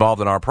involved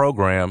in our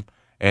program.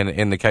 And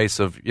in the case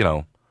of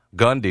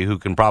Gundy, who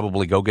can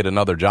probably go get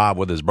another job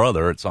with his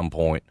brother at some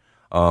point,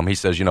 he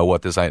says, you know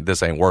what, this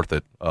ain't worth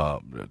it.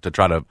 To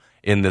try to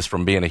end this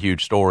from being a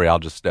huge story, I'll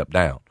just step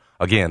down.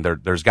 Again,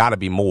 there's got to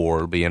be more.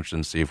 It'll be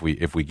interesting to see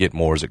if we get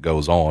more as it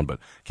goes on. But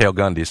Cale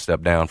Gundy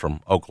stepped down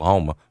from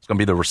Oklahoma. It's going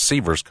to be the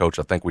receivers coach,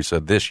 I think we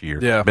said this year.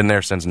 Yeah. Been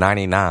there since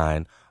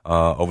 '99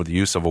 over the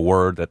use of a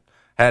word that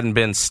hadn't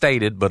been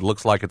stated, but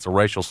looks like it's a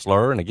racial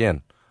slur. And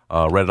again,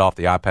 read it off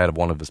the iPad of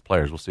one of his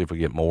players. We'll see if we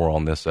get more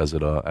on this as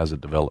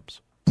it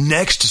develops.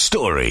 Next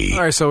story. All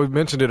right, so we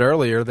mentioned it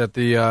earlier that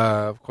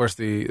of course,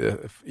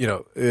 the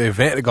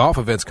golf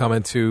event's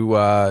coming to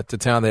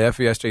town. The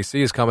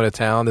FESJC is coming to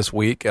town this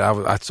week. And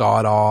I saw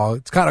it all.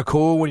 It's kind of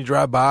cool when you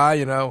drive by,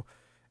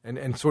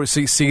 and sort of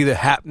see the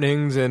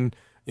happenings and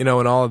and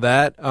all of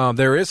that.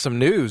 There is some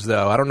news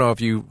though. I don't know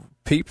if you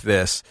peeped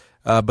this,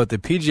 but the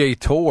PGA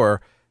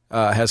Tour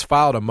has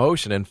filed a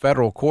motion in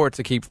federal court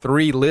to keep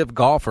 3 LIV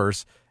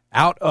golfers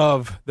out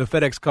of the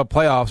FedEx Cup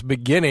playoffs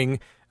beginning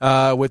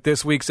with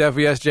this week's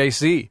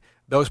FESJC.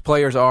 Those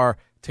players are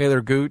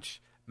Taylor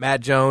Gooch,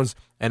 Matt Jones,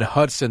 and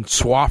Hudson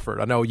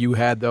Swafford. I know you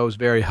had those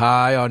very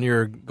high on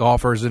your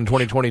golfers in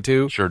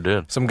 2022. Sure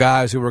did. Some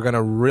guys who were going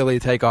to really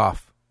take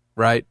off,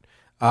 right?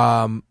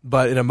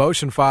 But in a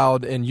motion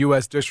filed in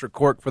U.S. District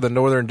Court for the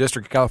Northern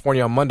District of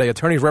California on Monday,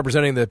 attorneys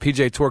representing the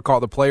PGA Tour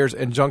called the players'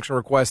 injunction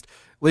request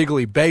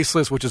legally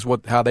baseless, which is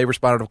how they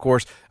responded, of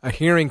course. A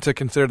hearing to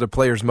consider the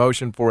players'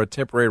 motion for a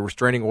temporary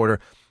restraining order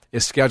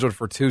is scheduled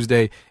for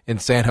Tuesday in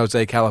San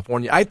Jose,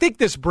 California. I think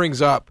this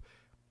brings up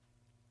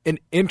an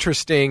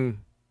interesting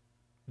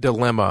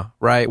dilemma,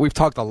 right? We've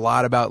talked a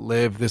lot about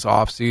LIV this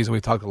offseason.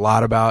 We've talked a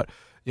lot about,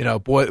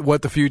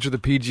 what the future of the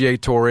PGA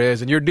Tour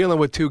is. And you're dealing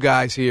with 2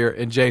 guys here,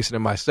 and Jason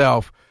and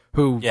myself,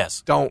 who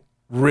don't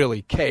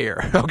really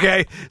care,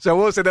 okay? So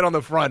we'll say that on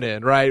the front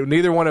end, right?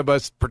 Neither one of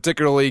us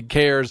particularly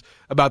cares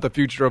about the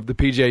future of the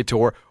PGA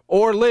Tour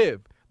or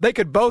LIV. They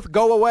could both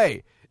go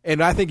away.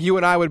 And I think you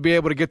and I would be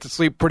able to get to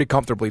sleep pretty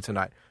comfortably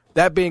tonight.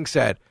 That being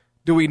said,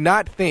 do we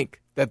not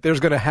think that there's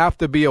going to have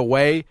to be a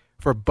way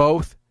for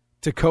both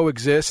to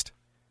coexist?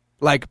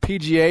 Like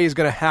PGA is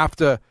going to have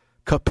to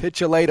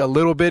capitulate a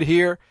little bit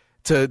here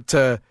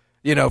to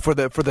for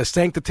the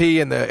sanctity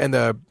and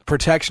the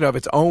protection of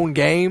its own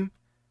game.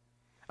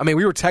 I mean,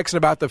 we were texting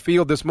about the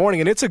field this morning,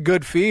 and it's a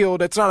good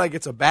field. It's not like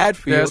it's a bad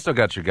field. Yeah, it's still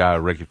got your guy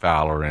Ricky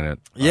Fowler in it.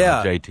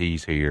 Yeah,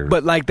 JT's here,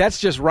 but that's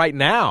just right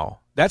now.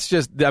 That's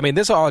just,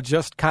 this all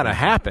just kind of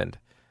happened.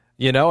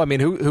 You know, I mean,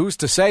 who's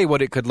to say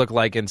what it could look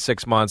like in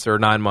 6 months or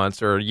 9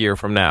 months or a year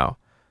from now?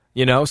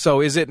 You know,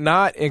 so is it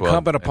not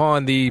incumbent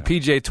upon the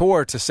PGA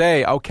Tour to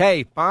say,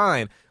 okay,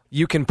 fine,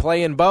 you can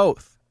play in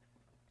both?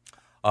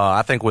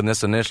 I think when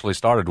this initially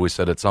started, we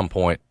said at some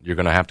point you're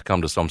going to have to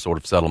come to some sort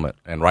of settlement.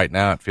 And right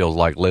now it feels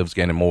like LIV's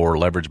gaining more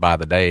leverage by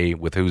the day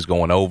with who's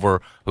going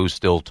over, who's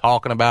still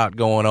talking about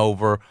going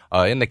over.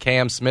 In the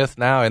Cam Smith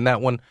now, in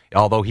that one,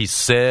 although he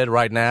said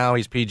right now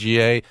he's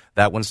PGA,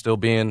 that one's still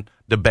being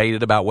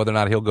debated about whether or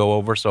not he'll go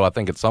over. So I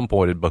think at some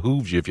point it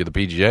behooves you, if you're the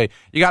PGA,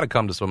 you got to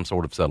come to some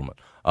sort of settlement.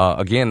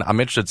 Again, I'm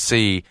interested to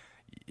see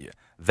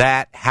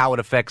how it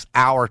affects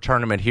our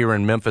tournament here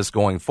in Memphis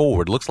going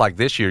forward. Looks like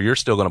this year you're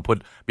still going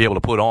to be able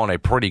to put on a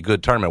pretty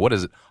good tournament. What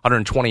is it?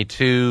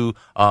 122,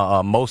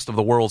 most of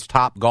the world's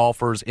top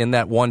golfers in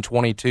that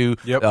 122.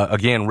 Yep.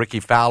 Again, Ricky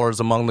Fowler's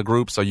among the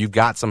group, so you've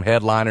got some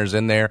headliners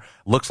in there.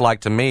 Looks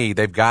like to me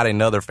they've got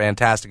another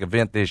fantastic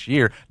event this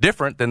year,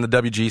 different than the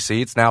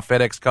WGC. It's now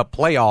FedEx Cup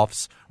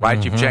playoffs, right?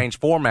 Mm-hmm. You've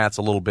changed formats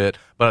a little bit,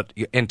 but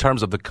in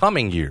terms of the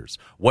coming years,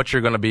 what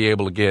you're going to be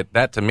able to get,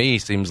 that to me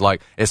seems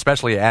like,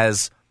 especially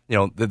as you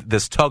know,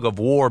 this tug of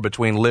war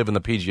between LIV and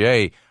the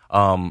PGA,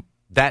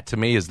 that to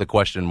me is the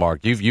question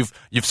mark. You've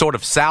sort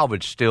of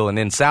salvaged still, and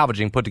in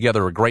salvaging, put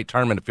together a great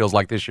tournament. It feels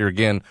like this year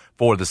again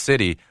for the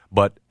city.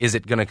 But is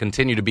it going to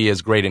continue to be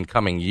as great in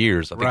coming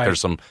years? I think there's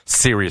some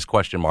serious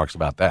question marks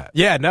about that.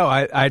 Yeah, no,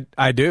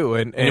 I do,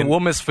 and we'll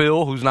miss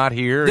Phil, who's not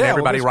here. Yeah, and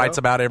everybody we'll writes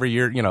about every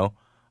year. You know,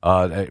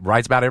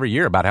 writes about every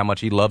year about how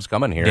much he loves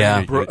coming here.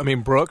 Yeah, I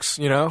mean Brooks.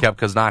 You know,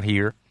 Koepka's not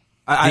here.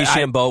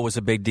 DeChambeau was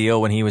a big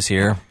deal when he was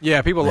here.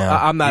 Yeah, people.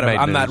 Yeah. I'm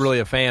not really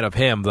a fan of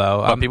him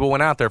though. But people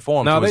went out there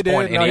for him. No, to they his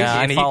point. did. No,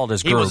 And he followed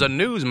his group. He was a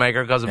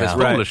newsmaker because of his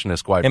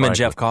foolishness. Quite him frankly. and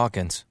Jeff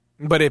Calkins.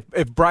 But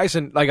if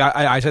Bryson, like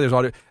I said, there's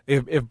all.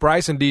 If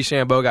Bryson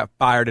DeChambeau got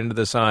fired into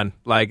the sun,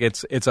 like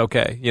it's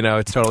okay. You know,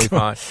 it's totally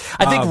fine.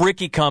 I think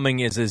Ricky Cumming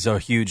is a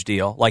huge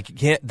deal. Like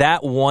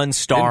that one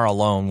star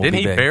alone will be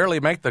big. Didn't he barely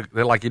make the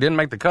he didn't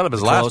make the cut of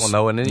his last one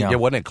though, and then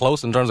wasn't it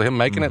close in terms of him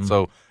making it?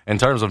 So in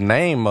terms of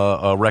name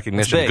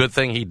recognition, good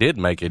thing he did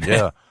make it.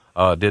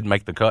 Yeah, did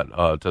make the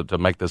cut to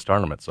make this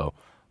tournament. So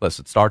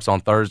listen, it starts on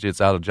Thursday. It's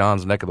out of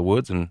John's neck of the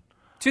woods, and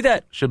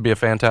should be a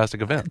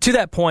fantastic event. To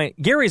that point,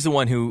 Gary's the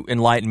one who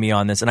enlightened me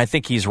on this, and I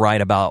think he's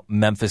right about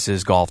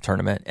Memphis's golf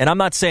tournament. And I'm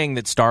not saying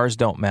that stars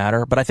don't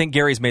matter, but I think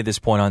Gary's made this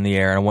point on the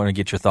air, and I want to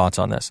get your thoughts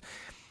on this.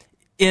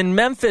 In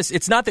Memphis,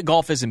 it's not that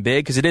golf isn't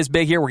big, because it is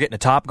big here. We're getting to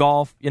Top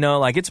Golf. You know,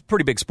 like it's a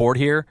pretty big sport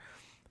here.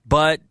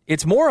 But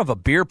it's more of a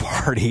beer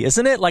party,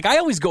 isn't it? Like I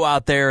always go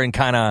out there and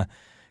kind of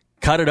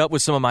cut it up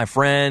with some of my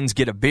friends,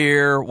 get a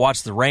beer,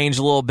 watch the range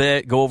a little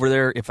bit, go over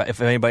there.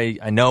 If anybody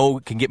I know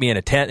can get me in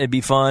a tent, it'd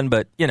be fun.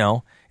 But, you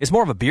know, it's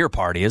more of a beer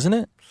party, isn't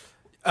it?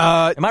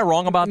 Am I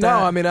wrong about that?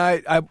 No, I mean,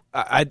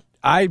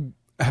 I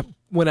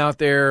went out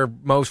there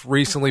most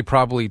recently,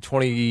 probably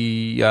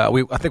 20. I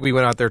think we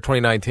went out there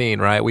 2019,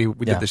 right? We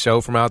did the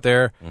show from out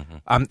there.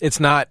 Mm-hmm.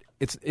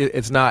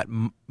 It's not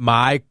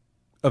my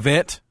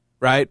event,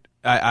 right?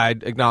 I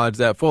acknowledge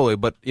that fully,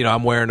 but you know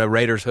I'm wearing a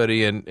Raiders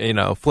hoodie and you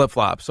know flip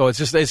flops, so it's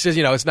just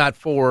you know it's not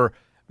for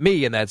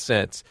me in that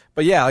sense.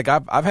 But yeah, like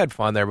I've had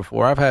fun there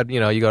before. I've had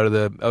you go to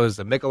the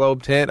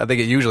Michelob tent. I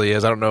think it usually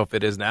is. I don't know if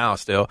it is now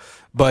still,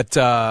 but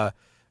you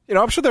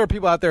know I'm sure there are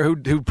people out there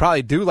who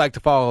probably do like to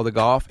follow the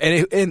golf.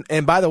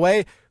 And by the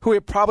way, who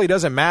it probably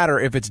doesn't matter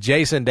if it's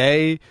Jason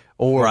Day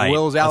or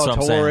Will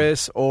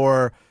Zalatoris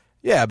or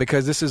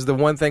because this is the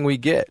one thing we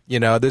get. You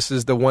know, this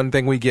is the one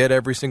thing we get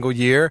every single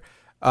year.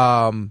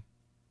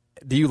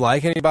 Do you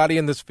like anybody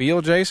in this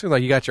field, Jason?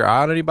 Like, you got your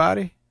eye on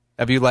anybody?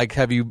 Have you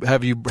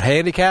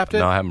handicapped it?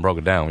 No, I haven't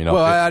broken it down. You know,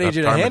 well, I need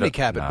you to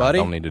handicap it, buddy.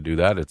 I don't need to do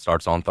that. It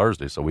starts on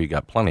Thursday, so we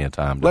got plenty of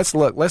time. Let's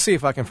look. Let's see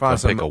if I can find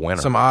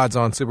some odds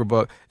on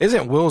Superbook.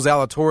 Isn't Will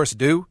Zalatoris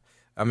due?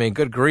 I mean,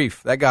 good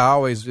grief, that guy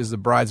always is the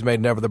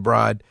bridesmaid, never the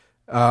bride.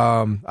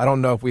 I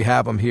don't know if we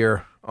have him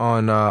here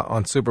on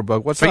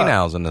Superbook. What's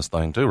Finau's in this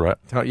thing too, right?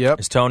 Yep.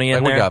 Is Tony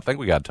in there? I think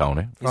we got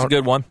Tony. He's a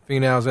good one.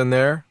 Finau's in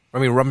there. I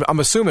mean, I'm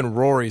assuming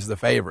Rory's the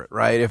favorite,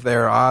 right? If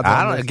they're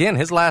odds. Again,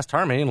 his last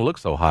tournament he didn't look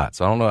so hot,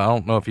 so I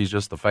don't know if he's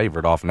just the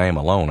favorite off name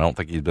alone. I don't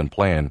think he's been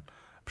playing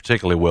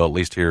particularly well, at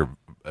least here,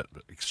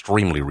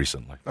 extremely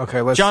recently. Okay,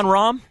 John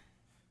Rahm.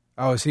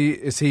 Oh, is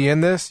he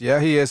in this?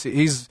 Yeah, he is.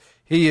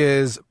 He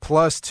is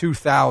plus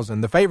 2,000.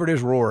 The favorite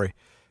is Rory.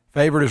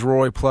 Favorite is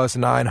Rory plus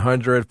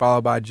 900,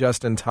 followed by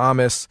Justin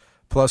Thomas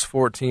plus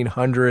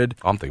 1,400.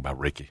 I'm thinking about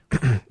Ricky.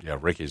 Yeah,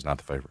 Ricky's not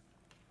the favorite.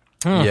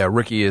 Yeah,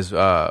 Ricky is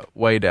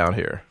way down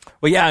here.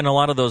 Well, yeah, and a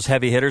lot of those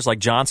heavy hitters, like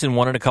Johnson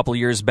won it a couple of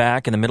years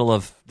back in the middle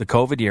of the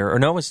COVID year. Or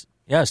no, it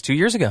was 2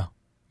 years ago.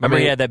 Remember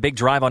he had that big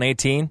drive on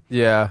 18?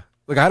 Yeah.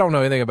 Look, I don't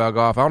know anything about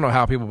golf. I don't know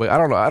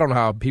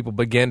how people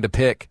begin to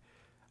pick.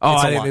 Oh,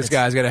 I think this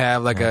guy's going to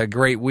have like a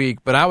great week.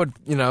 But I would,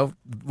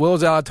 Will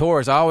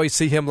Zalatoris, I always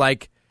see him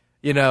like,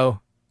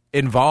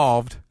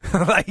 involved.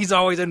 Like he's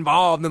always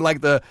involved in like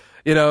the,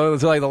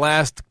 until like the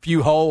last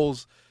few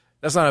holes.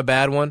 That's not a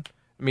bad one.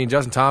 I mean,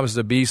 Justin Thomas is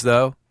a beast,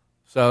 though,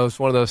 so it's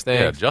one of those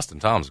things. Yeah, Justin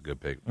Thomas is a good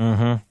pick.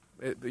 Mm-hmm.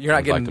 You're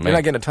not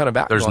getting a ton of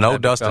back. There's no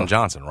Dustin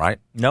Johnson, right?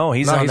 No,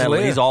 he's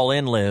all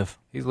in live.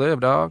 He's live,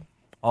 dog.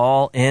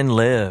 All in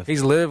live.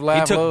 He's live,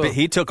 laugh, love.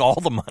 He took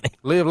all the money.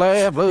 Live,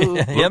 laugh, love.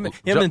 him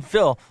and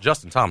Phil.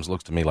 Justin Thomas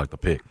looks to me like the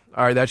pick.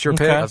 All right, that's your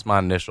pick. That's my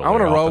initial. I'm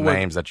going to roll with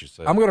names that you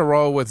said. I'm going to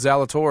roll with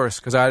Zalatoris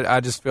because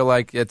I just feel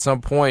like at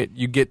some point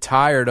you get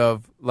tired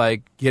of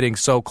like getting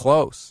so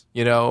close,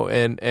 and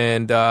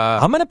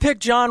I'm going to pick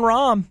John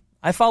Rahm.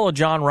 I followed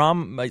John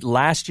Rahm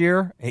last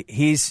year.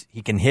 He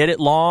can hit it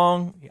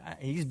long.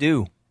 He's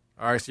due.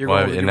 All right, so you're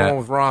going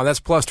with Rahm.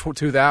 That's plus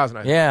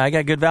 2,000. Yeah, I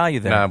got good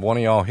value there. Now, if one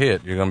of y'all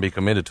hit, you're going to be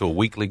committed to a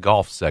weekly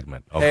golf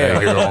segment,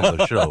 here on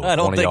the show. I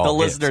don't think the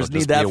listeners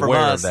need that from us. Be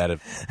aware of that.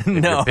 If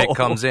your pick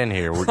comes in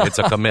here, it's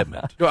a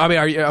commitment. I mean,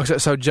 are you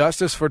so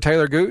justice for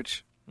Taylor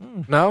Gooch?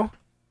 No?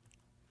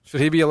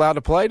 Should he be allowed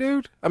to play,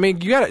 dude? I mean,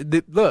 you got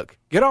to look.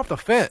 Get off the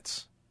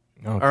fence.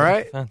 All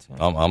right.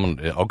 I'm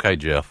okay,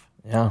 Jeff.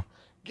 Yeah.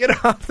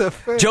 Get off the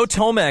fence. Joe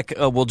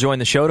Tomek will join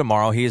the show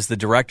tomorrow. He is the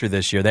director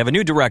this year. They have a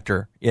new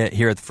director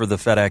here for the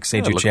FedEx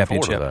St. Jude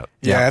Championship.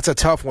 Yeah, that's a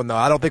tough one though.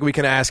 I don't think we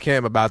can ask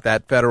him about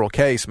that federal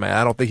case, man.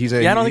 I don't think he's.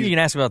 I don't think you can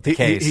ask him about the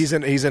case. He's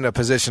in a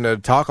position to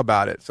talk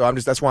about it. So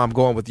that's why I'm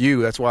going with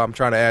you. That's why I'm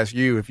trying to ask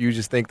you if you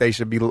just think they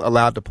should be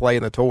allowed to play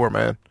in the tour,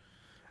 man.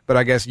 But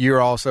I guess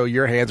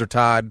your hands are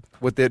tied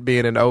with it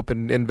being an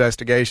open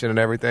investigation and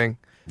everything.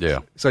 Yeah.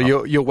 So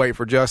you'll wait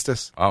for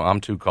justice?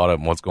 I'm too caught up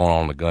in what's going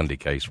on in the Gundy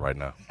case right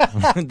now.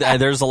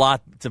 There's a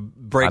lot to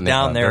break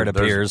down there, it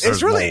appears.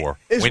 There's more.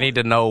 We need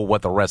to know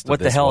what the rest of this What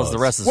the hell was. is the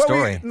rest of the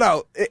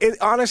story?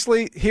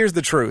 Honestly, here's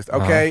the truth,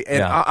 okay?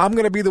 And I'm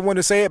going to be the one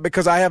to say it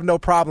because I have no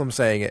problem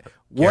saying it.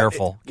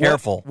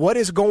 Careful. What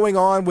is going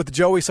on with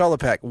Joey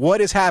Sullivan?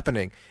 What is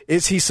happening?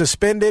 Is he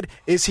suspended?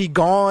 Is he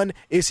gone?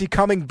 Is he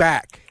coming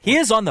back? He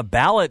is on the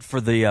ballot for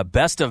the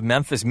best of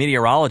Memphis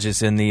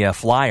meteorologists in the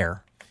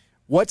Flyer.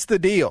 What's the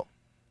deal?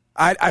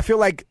 I feel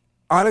like,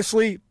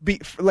 honestly,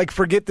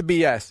 forget the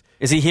BS.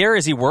 Is he here?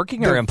 Is he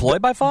working or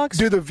employed by Fox?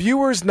 Do the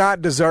viewers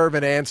not deserve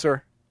an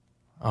answer?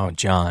 Oh,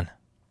 John.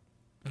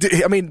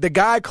 I mean, the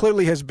guy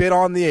clearly has been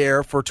on the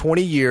air for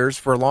 20 years,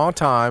 for a long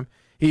time.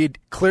 He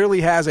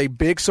clearly has a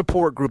big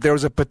support group. There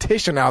was a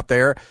petition out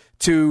there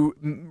to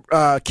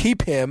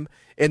keep him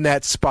in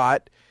that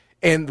spot.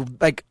 And,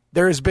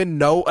 there has been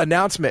no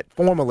announcement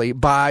formally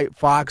by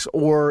Fox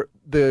or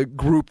the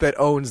group that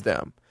owns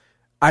them.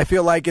 I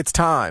feel like it's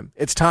time.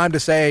 It's time to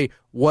say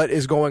what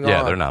is going on.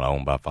 Yeah, they're not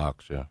owned by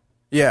Fox, yeah.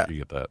 Yeah. You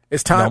get that.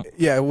 It's time. Nope.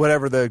 Yeah,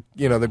 whatever the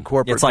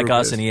corporate It's like group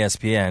us is. and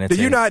ESPN.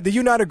 Do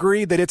you not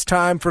agree that it's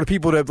time for the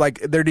people to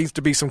there needs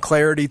to be some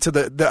clarity to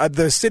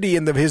the city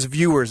and his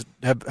viewers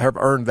have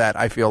earned that,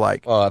 I feel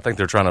like. I think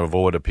they're trying to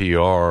avoid a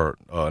PR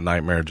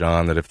nightmare,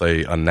 John, that if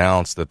they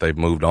announce that they've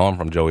moved on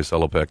from Joey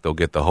Sullivan, they'll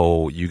get the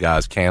whole you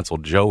guys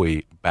canceled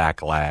Joey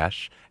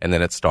backlash, and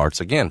then it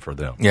starts again for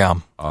them. Yeah.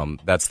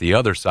 That's the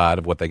other side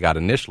of what they got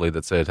initially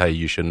that said, hey,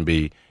 you shouldn't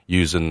be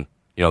using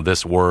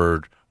this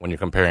word when you're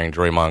comparing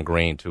Draymond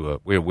Green to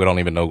we don't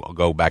even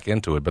go back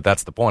into it, but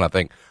that's the point. I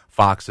think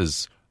Fox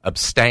has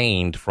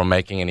abstained from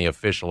making any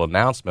official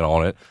announcement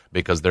on it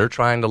because they're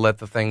trying to let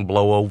the thing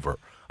blow over.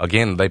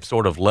 Again, they've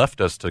sort of left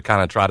us to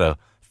kind of try to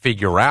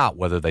figure out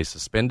whether they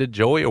suspended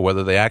Joey or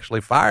whether they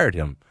actually fired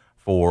him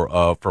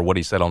for what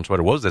he said on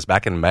Twitter. What was this,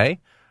 back in May?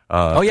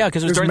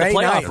 Because it was during the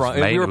playoff run.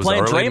 We were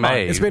playing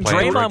Draymond.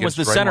 Draymond was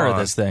the center of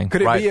this thing.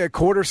 Could it be a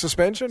quarter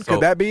suspension?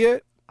 Could that be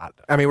it?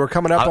 I mean, we're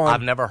coming up on.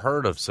 I've never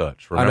heard of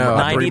such. Remember? I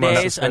know. 90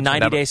 days, a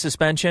 90-day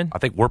suspension. I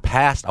think we're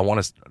past. Aren't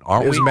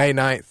we? It was May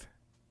 9th.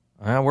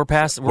 We're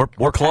past. We're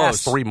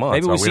close. Past 3 months.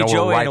 Maybe we see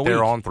Joey we're right in a there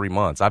week. on 3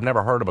 months. I've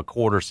never heard of a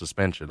quarter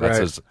suspension. Right.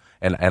 That's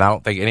and I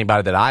don't think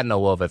anybody that I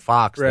know of at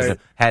Fox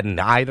hadn't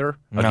either.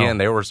 No. Again,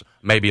 there was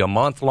maybe a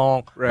month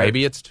long. Right.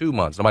 Maybe it's 2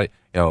 months. Nobody,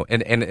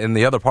 and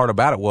the other part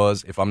about it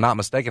was, if I'm not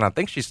mistaken, I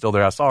think she's still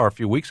there. I saw her a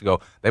few weeks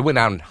ago. They went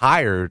out and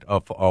hired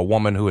a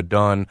woman who had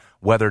done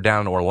weather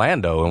down in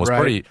Orlando and was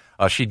pretty.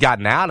 She'd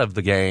gotten out of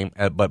the game,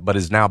 but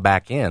is now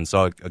back in.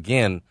 So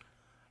again,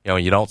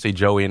 you don't see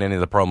Joey in any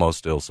of the promos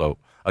still. So.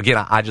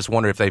 Again, I just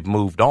wonder if they've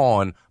moved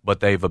on,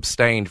 but they've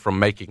abstained from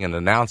making an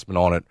announcement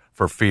on it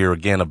for fear,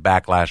 again, of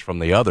backlash from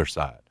the other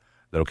side.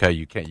 That, okay,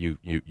 you can't,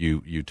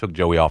 you took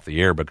Joey off the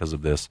air because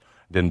of this,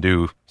 didn't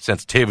do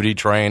sensitivity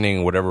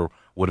training, whatever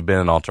would have been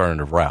an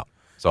alternative route.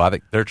 So I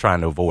think they're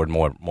trying to avoid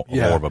more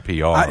of a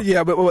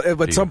PR.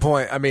 But at some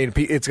point, I mean,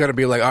 it's going to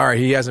be like, all right,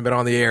 he hasn't been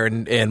on the air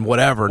and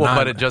whatever. Well,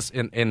 but it just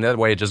in that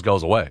way, it just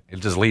goes away.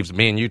 It just leaves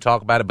me and you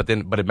talk about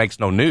it, but it makes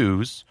no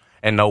news.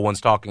 And no one's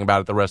talking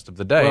about it the rest of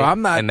the day.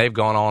 Well, and they've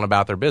gone on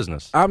about their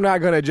business. I'm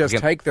not going to just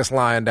take this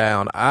lying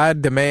down. I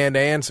demand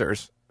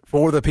answers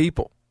for the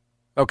people.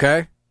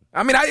 Okay?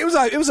 I mean, it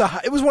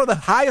was one of the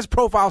highest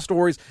profile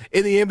stories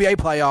in the NBA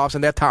playoffs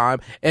in that time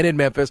and in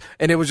Memphis,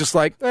 and it was just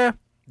like,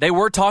 They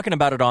were talking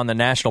about it on the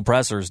national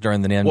pressers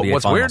during the NBA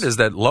What's finals. weird is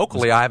that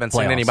locally I haven't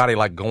seen anybody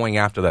going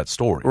after that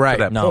story. Right.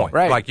 To that point.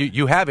 Right. Like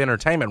you have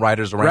entertainment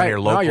writers around here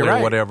locally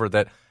or whatever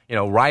that.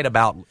 write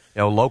about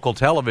local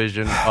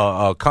television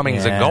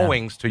comings and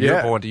goings, to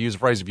your point, to use a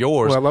phrase of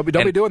yours. Well,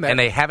 don't be doing that. And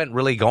they haven't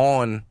really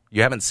gone.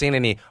 You haven't seen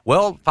any.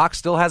 Well, Fox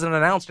still hasn't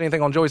announced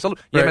anything on Joey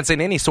Sullivan. You haven't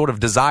seen any sort of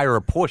desire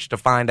or push to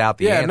find out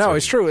the answer. Yeah, no,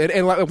 it's true.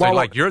 And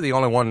like you're the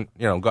only one,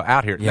 go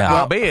out here. Yeah.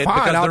 Well, albeit fine,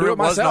 because I'll there do it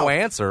was no myself.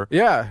 answer.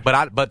 Yeah.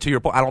 But to your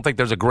point, I don't think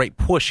there's a great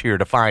push here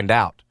to find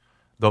out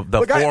the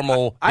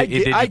formal.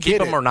 Did you keep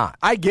them or not?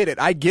 I get it.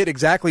 I get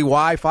exactly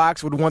why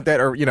Fox would want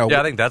that, or Yeah,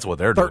 I think that's what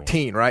they're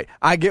 13, right?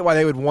 I get why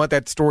they would want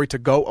that story to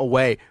go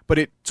away, but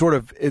it sort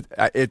of,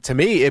 to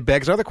me, it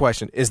begs another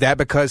question. Is that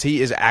because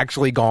he is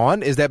actually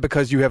gone? Is that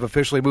because you have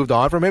officially moved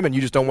on from him and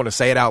you just don't want to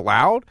say it out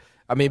loud?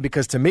 I mean,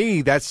 because to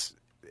me, that's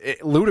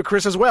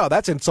ludicrous as well.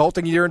 That's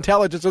insulting your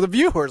intelligence of the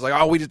viewers.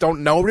 Like, we just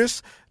don't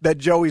notice that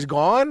Joey's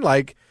gone?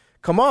 Like,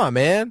 come on,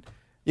 man.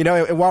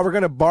 And while we're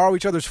going to borrow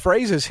each other's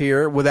phrases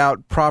here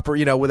without proper,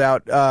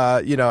 without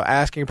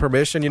asking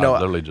permission, I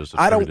literally just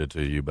attributed it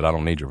to you, but I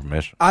don't need your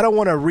permission. I don't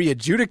want to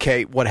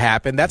re-adjudicate what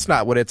happened. That's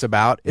not what it's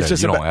about. It's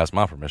just you don't ask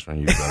my permission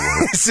when you use that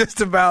word. It's just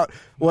about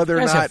whether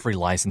or You guys not have free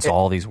license to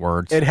all these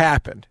words. it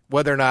happened,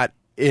 whether or not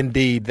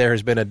indeed there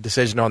has been a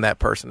decision on that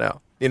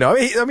personnel.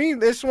 I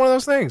mean, it's one of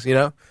those things.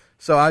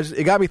 So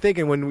it got me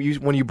thinking when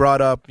you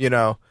brought up,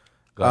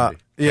 Gundy.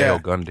 Dale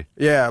Gundy.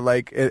 Yeah,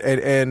 like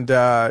and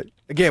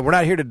again, we're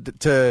not here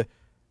to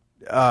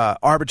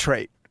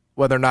arbitrate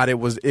whether or not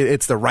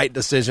it's the right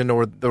decision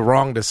or the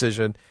wrong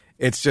decision.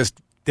 It's just,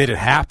 did it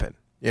happen?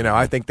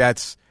 I think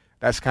that's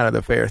kind of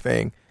the fair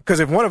thing. Because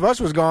if one of us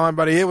was gone,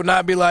 buddy, it would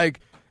not be like,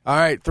 all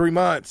right, 3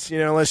 months.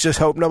 Let's just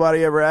hope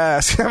nobody ever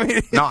asks. I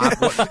mean, no,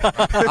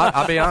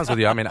 I'll be honest with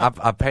you. I mean,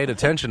 I've paid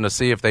attention to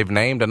see if they've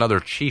named another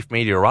chief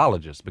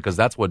meteorologist, because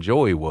that's what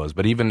Joey was.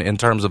 But even in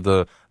terms of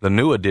the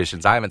new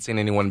additions, I haven't seen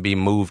anyone be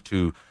moved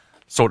to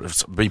sort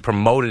of be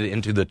promoted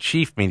into the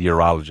chief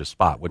meteorologist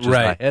spot, which is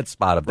the head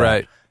spot of that.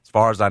 Right. As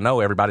far as I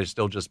know, everybody's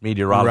still just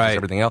meteorologists,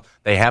 everything else.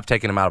 They have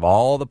taken him out of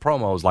all the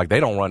promos. Like, they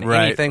don't run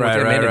anything with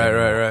him in it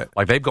anymore.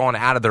 Like, they've gone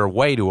out of their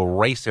way to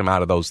erase him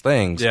out of those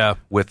things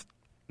with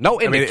no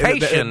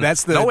indication.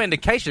 No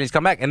indication he's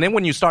come back. And then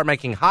when you start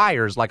making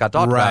hires, like I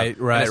talked about,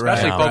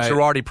 especially folks who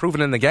are already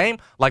proven in the game,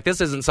 like,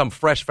 this isn't some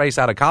fresh face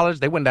out of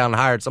college. They went down and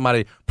hired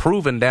somebody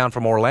proven down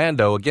from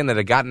Orlando, again, that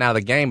had gotten out of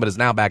the game but is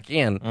now back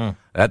in.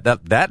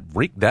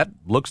 That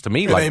looks to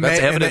me like that's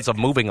evidence of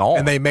moving on.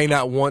 And they may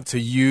not want to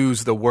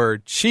use the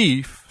word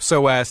chief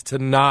so as to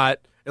not,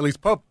 at least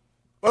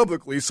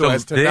publicly,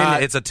 as to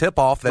not. It's a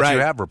tip-off that you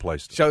have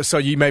replaced. So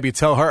you maybe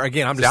tell her,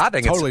 again, I'm just I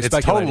think totally it's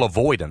speculating. total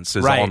avoidance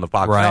is on the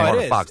Fox. No,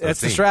 it is. Fox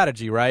it's the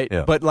strategy, right?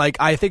 Yeah. But, like,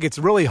 I think it's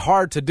really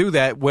hard to do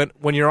that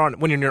when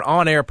you're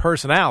on-air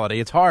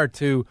personality. It's hard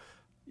to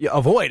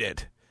avoid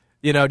it.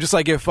 Just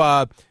like if,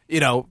 for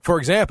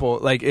example,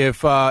 like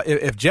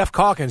if Jeff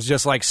Calkins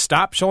just, like,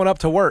 stopped showing up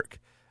to work,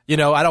 I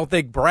don't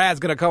think Brad's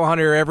going to come on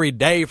here every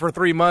day for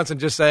 3 months and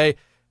just say,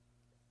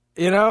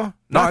 No,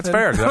 it's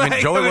fair. I mean,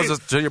 Joey was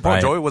to your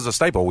point. Joey was a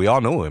staple. We all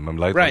knew him.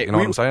 What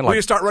I'm saying? We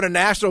just start running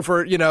national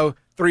for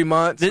 3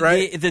 months,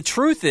 right? The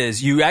truth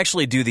is, you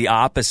actually do the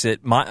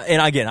opposite.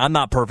 And again, I'm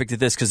not perfect at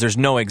this because there's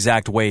no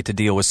exact way to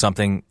deal with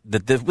something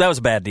that was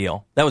a bad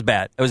deal. That was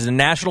bad. It was a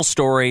national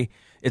story.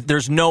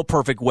 There's no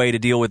perfect way to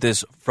deal with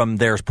this from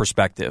their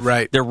perspective.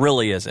 Right. There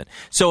really isn't.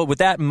 So with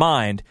that in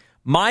mind,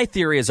 my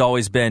theory has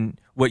always been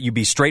you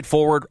be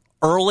straightforward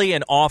early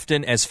and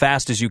often, as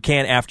fast as you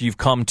can after you've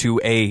come to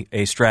a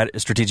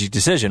strategic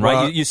decision, right?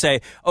 Well, you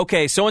say,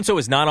 okay, so-and-so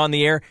is not on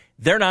the air.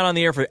 They're not on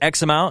the air for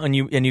X amount, and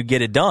you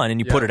get it done, and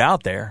you put it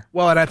out there.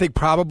 Well, and I think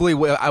probably,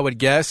 I would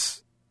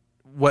guess,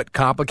 what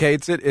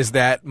complicates it is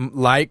that,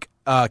 like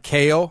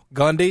Cale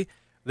Gundy,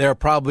 there are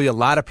probably a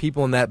lot of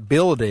people in that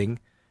building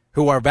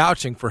who are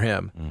vouching for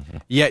him. Mm-hmm.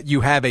 Yet you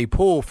have a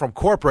pull from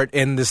corporate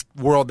in this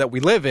world that we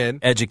live in.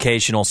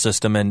 Educational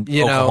system in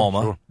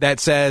Oklahoma. That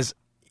says,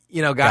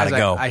 guys,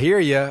 I hear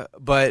you,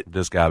 but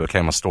this guy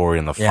became a story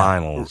in the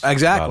finals.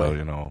 Exactly.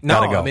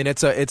 I mean,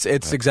 it's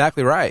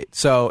exactly right.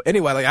 So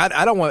anyway, like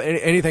I don't want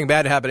anything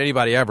bad to happen to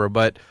anybody ever,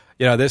 but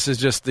this is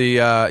just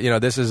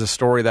this is a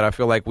story that I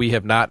feel like we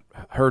have not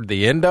heard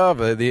the end of,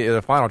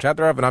 the final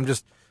chapter of, and I'm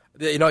just.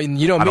 I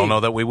don't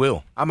know that we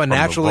will. I'm a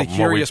naturally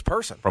curious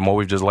person. From what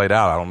we've just laid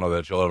out, I don't know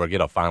that you'll ever get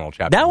a final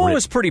chapter. That one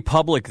was pretty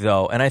public,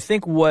 though, and I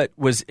think what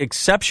was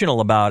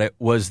exceptional about it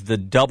was the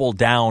double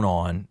down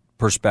on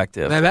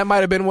perspective. Now, that might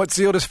have been what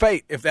sealed his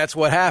fate, if that's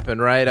what happened,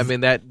 right? I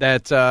mean,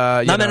 again,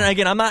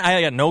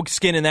 I got no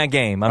skin in that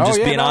game. I'm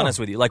just being honest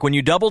with you. Like, when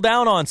you double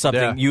down on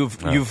something,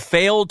 you've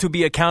failed to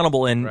be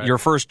accountable in your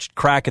first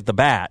crack at the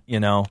bat.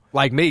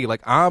 Like me,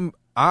 like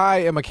I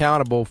am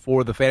accountable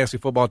for the fantasy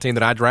football team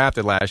that I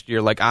drafted last year.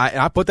 Like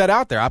I put that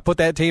out there. I put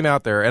that team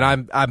out there,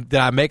 and did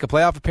I make a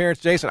playoff appearance,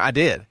 Jason? I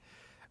did.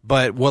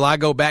 But will I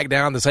go back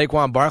down the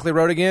Saquon Barkley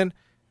road again?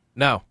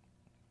 No,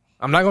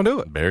 I'm not going to do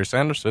it. Barry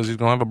Sanders says he's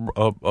going to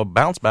have a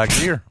bounce back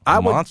year,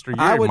 monster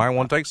year. You might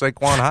want to take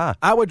Saquon high.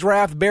 I would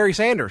draft Barry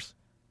Sanders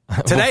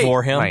today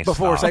before him,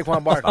 before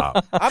Saquon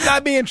Barkley. I'm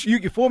not being.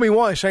 You fool me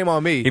once, shame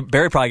on me.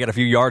 Barry probably got a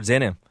few yards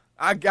in him.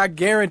 I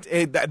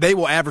guarantee they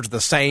will average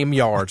the same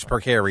yards per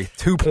carry,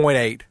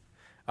 2.8.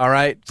 All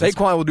right?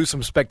 Saquon will do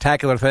some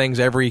spectacular things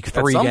every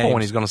 3 games. At some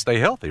point, he's going to stay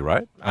healthy,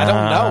 right? I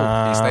don't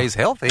know. He stays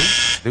healthy.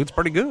 Dude's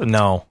pretty good.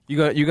 No.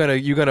 You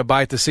gonna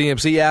bite the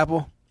CMC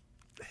apple?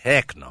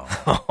 Heck no.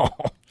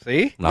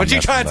 See? Not But you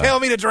messing trying to with tell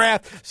me to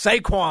draft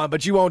Saquon,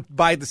 but you won't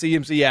bite the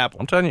CMC apple.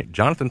 I'm telling you,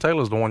 Jonathan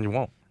Taylor's the one you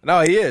want.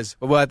 No, he is.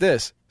 But what about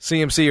this?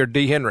 CMC or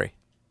D. Henry?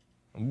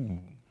 Who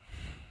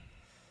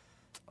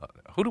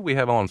do we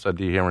have on said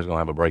D. Henry's going to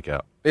have a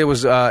breakout? It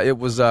was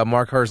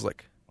Mark Herzlich.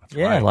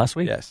 Yeah, last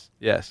week.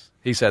 Yes.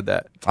 He said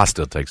that. I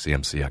still take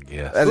CMC, I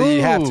guess.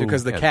 You have to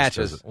because the Yeah,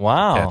 catches. just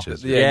Wow.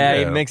 Catches. Yeah,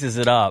 he Yeah. mixes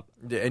it up.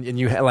 And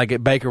you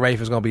Baker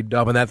Mayfield's going to be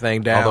dumping that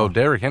thing down. Although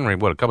Derrick Henry,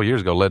 a couple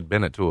years ago, led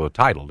Bennett to a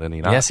title, didn't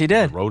he not? Yes, he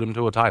did. Rode him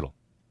to a title.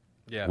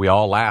 Yeah. We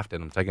all laughed at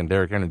him taking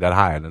Derrick Henry that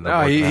high. And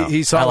No,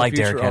 he saw I the like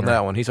future Derrick on Henry.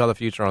 that one. He saw the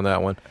future on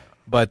that one.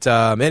 But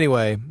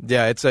anyway,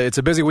 yeah, it's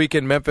a busy week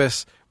in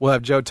Memphis. We'll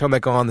have Joe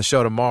Tomek on the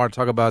show tomorrow to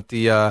talk about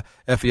the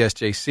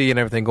FESJC and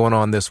everything going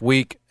on this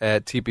week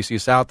at TPC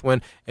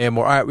Southwind and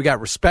more. All right, we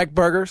got Respect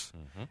Burgers,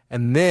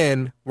 and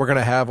then we're going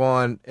to have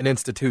on an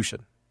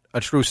institution, a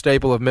true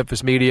staple of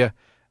Memphis media,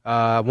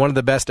 one of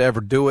the best to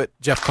ever do it,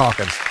 Jeff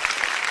Calkins.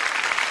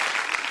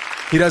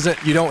 You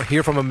don't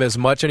hear from him as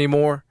much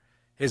anymore.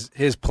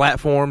 His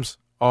platforms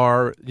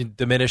are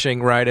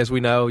diminishing, right, as we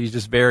know. He's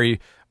just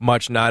very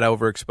much not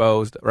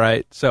overexposed,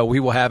 right? So we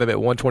will have him at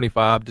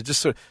 125 to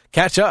just sort of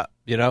catch up,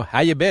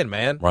 How you been,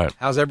 man? Right.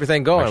 How's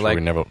everything going? Make sure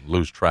we never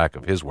lose track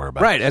of his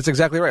whereabouts. Right, that's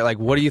exactly right. Like,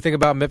 what do you think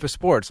about Memphis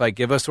sports? Like,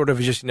 give us sort of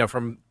just,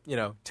 from,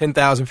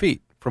 10,000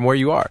 feet from where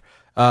you are.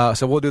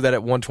 So we'll do that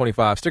at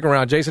 125. Stick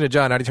around. Jason and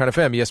John, 92.9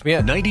 FM,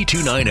 ESPN.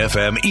 92.9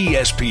 FM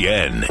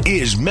ESPN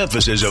is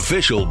Memphis'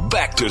 official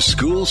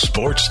back-to-school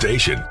sports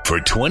station for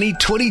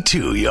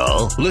 2022,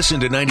 y'all. Listen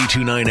to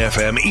 92.9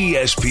 FM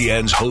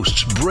ESPN's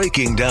hosts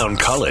breaking down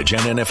college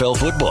and NFL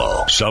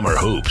football, summer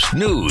hoops,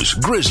 news,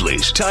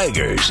 Grizzlies,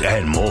 Tigers,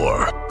 and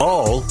more.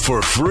 All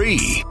for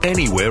free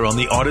anywhere on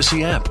the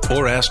Odyssey app,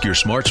 or ask your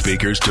smart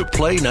speakers to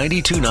play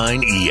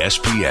 92.9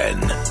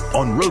 ESPN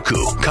on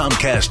Roku,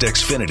 Comcast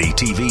Xfinity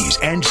TVs,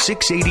 and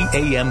 680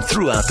 AM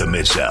throughout the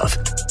Mid-South.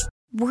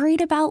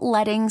 Worried about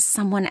letting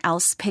someone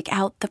else pick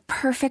out the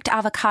perfect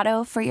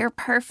avocado for your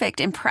perfect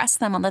impress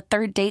them on the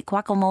third date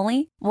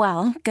guacamole?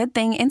 Well, good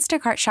thing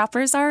Instacart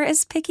shoppers are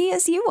as picky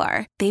as you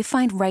are. They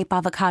find ripe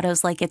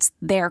avocados like it's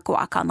their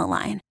guac on the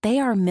line. They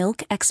are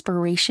milk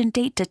expiration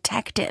date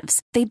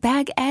detectives. They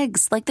bag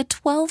eggs like the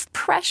 12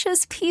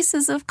 precious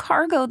pieces of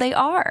cargo they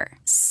are.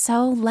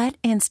 So let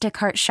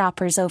Instacart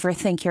shoppers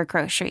overthink your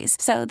groceries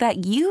so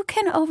that you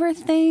can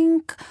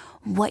overthink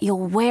what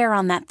you'll wear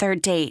on that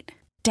third date.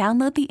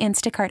 Download the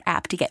Instacart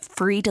app to get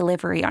free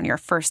delivery on your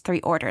first 3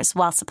 orders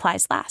while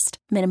supplies last.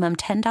 Minimum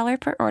 $10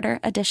 per order.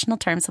 Additional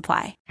terms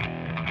apply.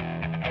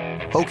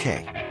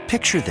 Okay,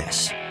 picture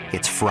this.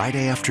 It's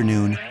Friday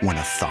afternoon when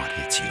a thought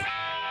hits you.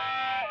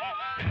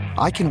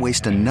 I can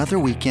waste another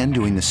weekend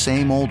doing the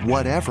same old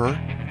whatever,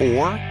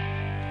 or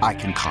I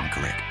can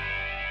conquer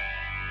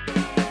it.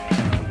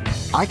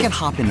 I can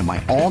hop into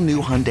my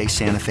all-new Hyundai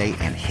Santa Fe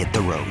and hit the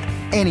road.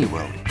 Any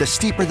road. The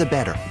steeper, the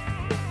better.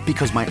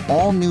 Because my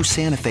all-new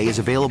Santa Fe is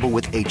available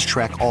with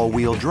H-Track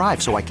all-wheel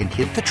drive, so I can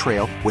hit the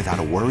trail without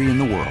a worry in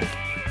the world.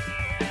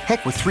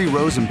 Heck, with 3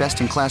 rows and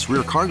best-in-class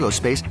rear cargo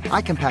space,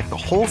 I can pack the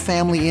whole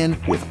family in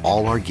with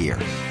all our gear.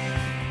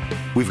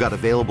 We've got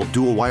available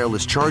dual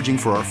wireless charging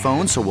for our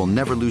phones, so we'll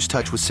never lose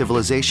touch with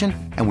civilization,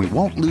 and we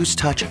won't lose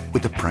touch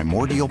with the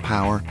primordial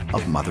power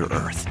of Mother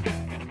Earth.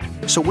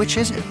 So which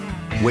is it?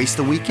 Waste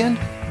the weekend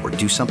or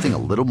do something a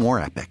little more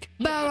epic?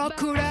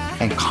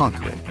 And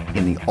conquer it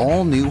in the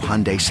all-new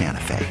Hyundai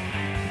Santa Fe.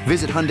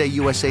 Visit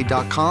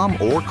HyundaiUSA.com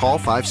or call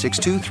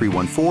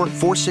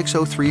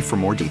 562-314-4603 for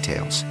more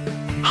details.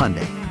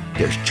 Hyundai,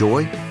 there's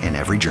joy in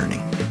every journey.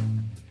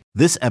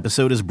 This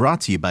episode is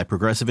brought to you by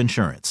Progressive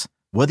Insurance.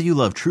 Whether you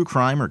love true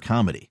crime or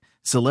comedy,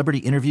 celebrity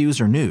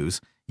interviews or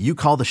news, you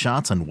call the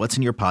shots on what's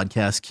in your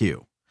podcast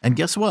queue. And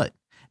guess what?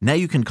 Now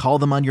you can call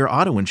them on your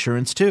auto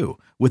insurance too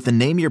with the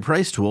Name Your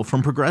Price tool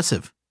from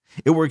Progressive.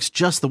 It works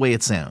just the way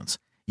it sounds.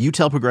 You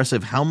tell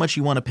Progressive how much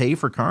you want to pay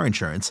for car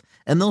insurance,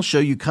 and they'll show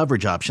you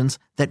coverage options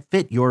that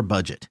fit your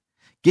budget.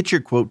 Get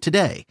your quote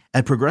today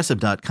at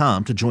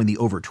Progressive.com to join the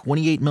over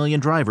 28 million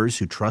drivers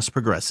who trust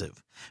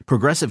Progressive.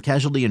 Progressive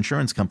Casualty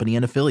Insurance Company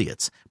and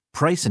Affiliates.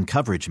 Price and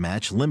coverage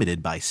match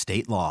limited by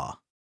state law.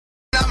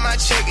 Up my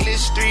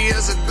checklist 3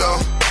 years ago.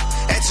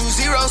 At 2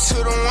 zeros to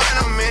the 1,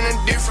 I'm in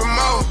a different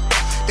mode.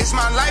 This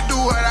my life, do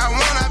what I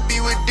want, I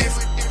be with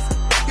different.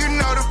 You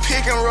know the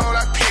pick and roll,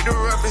 I pick the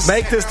rubber.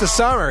 Make this the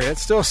summer.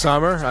 It's still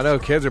summer. I know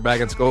kids are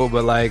back in school,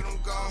 but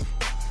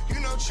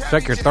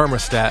check your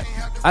thermostat.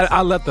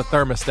 I let the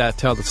thermostat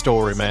tell the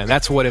story, man.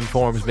 That's what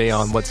informs me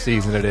on what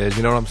season it is.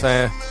 You know what I'm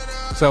saying?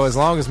 So as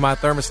long as my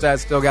thermostat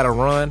still got to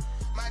run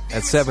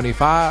at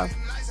 75,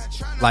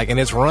 and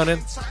it's running,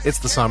 it's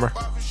the summer.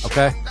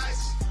 Okay?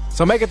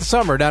 So make it the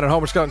summer down at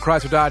Homer Skelton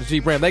Chrysler Dodge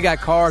Jeep Ram. They got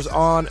cars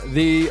on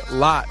the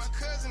lot.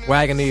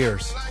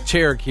 Wagoneers,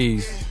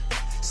 Cherokees,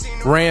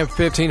 Ram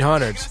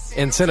 1500s,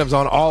 incentives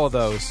on all of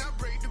those.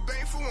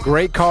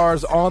 Great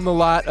cars on the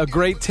lot, a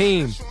great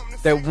team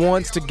that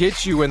wants to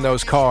get you in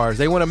those cars.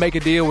 They want to make a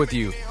deal with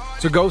you.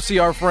 So go see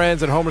our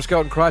friends at Homer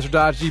Skelton Chrysler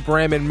Dodge Jeep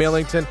Ram in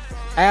Millington.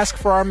 Ask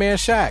for our man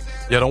Shaq.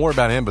 Yeah, don't worry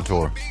about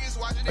inventory.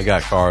 They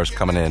got cars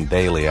coming in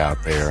daily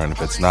out there, and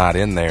if it's not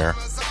in there,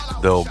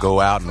 they'll go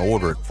out and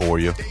order it for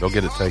you. They'll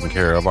get it taken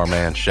care of. Our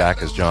man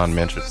Shaq, as John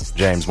mentioned,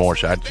 James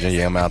Morshot,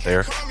 GM out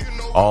there.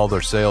 All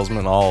their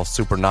salesmen, all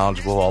super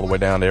knowledgeable, all the way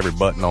down to every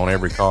button on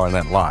every car in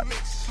that lot.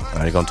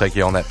 They're going to take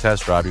you on that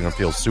test drive. You're going to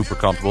feel super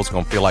comfortable. It's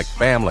going to feel like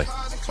family.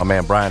 My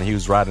man Brian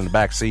Hughes riding in the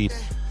back seat.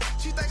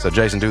 So,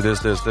 Jason, do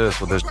this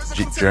with this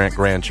Jeep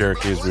Grand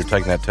Cherokee as we were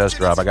taking that test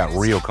drive. I got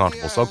real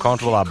comfortable. So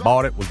comfortable, I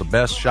bought it. Was the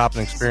best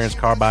shopping experience,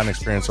 car buying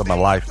experience of my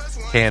life.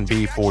 Can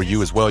be for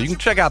you as well. You can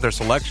check out their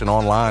selection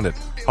online at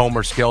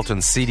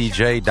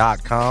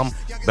HomerSkeltonCDJ.com.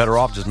 Better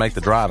off just make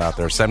the drive out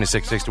there.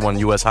 7661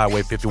 U.S.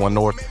 Highway 51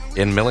 North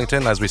in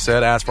Millington. As we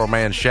said, ask for our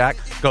man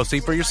Shaq. Go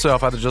see for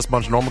yourself. Out of just a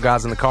bunch of normal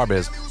guys in the car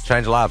biz.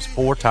 Change lives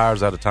 4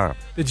 tires at a time.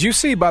 Did you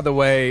see, by the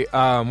way,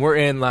 we're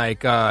in like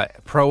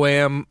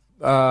Pro-Am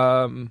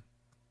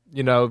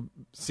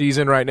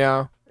season right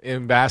now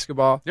in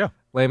basketball. Yeah.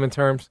 Layman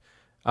terms.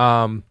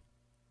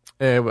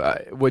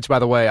 Which, by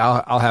the way,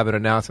 I'll have an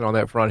announcement on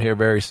that front here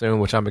very soon,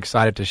 which I'm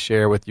excited to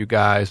share with you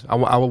guys.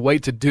 I will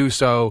wait to do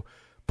so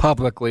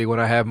publicly when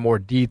I have more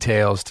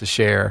details to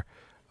share.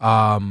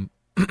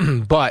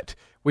 But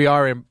we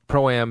are in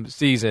Pro-Am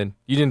season.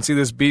 You didn't see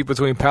this beef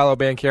between Paolo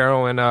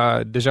Banchero and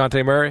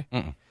DeJounte Murray?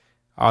 Mm-mm.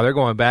 Oh, they're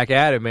going back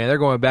at it, man. They're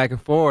going back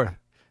and forth.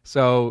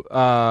 So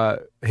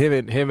him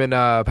and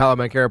Paolo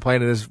Banchero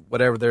playing in this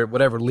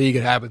whatever league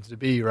it happens to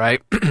be,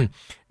 right?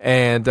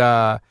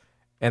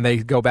 And they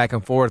go back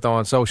and forth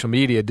on social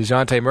media.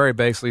 DeJounte Murray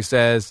basically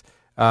says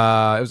it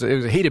was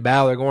a heated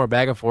battle. They're going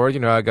back and forth. You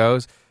know how it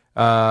goes.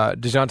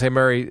 DeJounte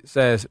Murray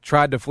says,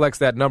 tried to flex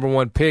that number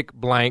 1 pick,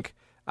 blank.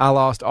 I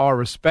lost all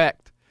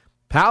respect.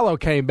 Paolo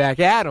came back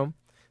at him,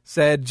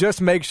 said,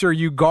 just make sure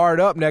you guard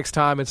up next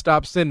time and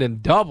stop sending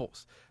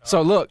doubles.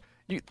 So, look,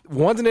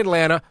 one's in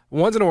Atlanta,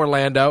 one's in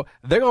Orlando.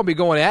 They're going to be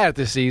going at it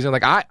this season.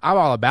 Like, I'm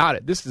all about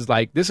it. This is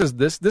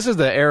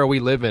the era we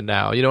live in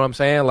now. You know what I'm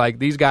saying? Like,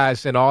 these guys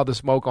send all the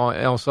smoke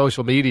on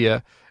social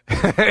media.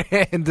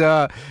 And,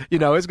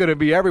 it's going to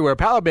be everywhere.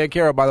 Paolo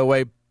Banchero, by the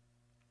way,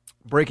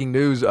 breaking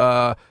news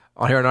on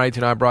here on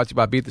 92.9, brought to you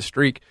by Beat the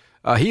Streak.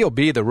 He'll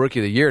be the Rookie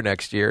of the Year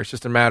next year. It's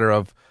just a matter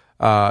of,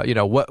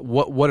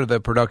 what are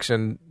the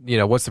production,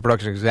 what's the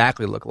production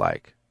exactly look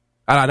like?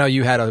 I know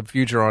you had a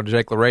future on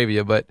Jake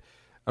LaRavia, but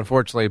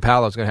unfortunately,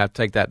 Paolo's going to have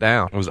to take that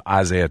down. It was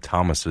Isaiah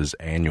Thomas's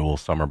annual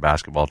summer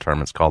basketball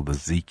tournament. It's called the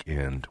Zeke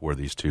End, where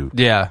these two.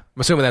 Yeah,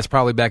 I'm assuming that's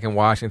probably back in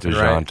Washington,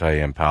 right?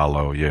 DeJounte and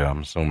Paolo. Yeah,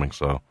 I'm assuming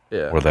so.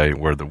 Yeah,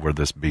 where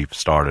this beef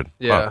started.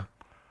 Yeah.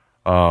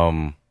 But,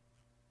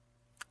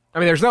 I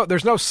mean,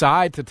 there's no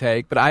side to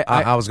take, but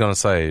I was going to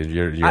say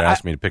you're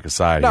asking me to pick a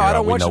side. No, here. I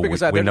don't want you to pick a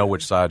side. We know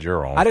which side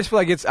you're on. I just feel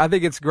like I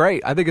think it's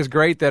great. I think it's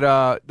great that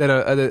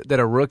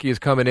a rookie is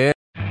coming in.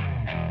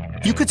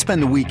 You could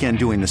spend the weekend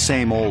doing the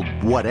same old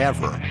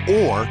whatever,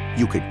 or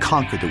you could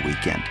conquer the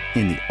weekend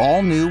in the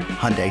all-new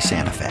Hyundai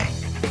Santa Fe.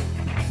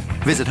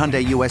 Visit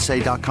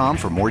HyundaiUSA.com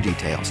for more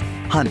details.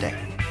 Hyundai,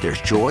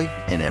 there's joy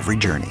in every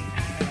journey.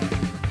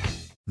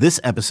 This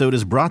episode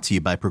is brought to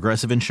you by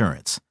Progressive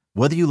Insurance.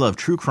 Whether you love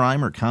true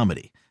crime or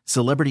comedy,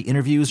 celebrity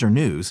interviews or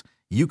news,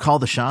 you call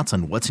the shots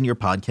on what's in your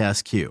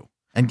podcast queue.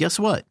 And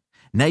guess what?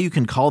 Now you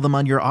can call them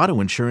on your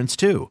auto insurance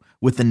too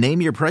with the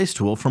Name Your Price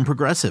tool from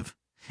Progressive.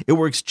 It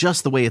works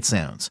just the way it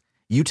sounds.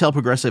 You tell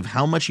Progressive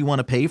how much you want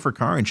to pay for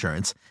car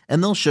insurance,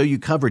 and they'll show you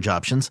coverage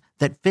options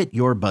that fit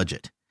your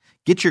budget.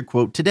 Get your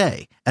quote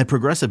today at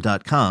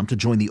Progressive.com to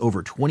join the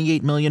over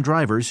 28 million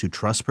drivers who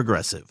trust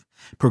Progressive.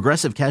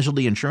 Progressive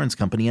Casualty Insurance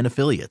Company and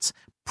Affiliates.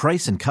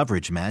 Price and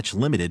coverage match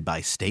limited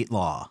by state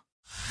law.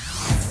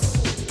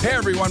 Hey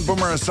everyone,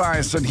 Boomer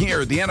Esiason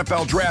here. The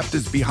NFL Draft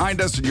is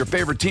behind us and your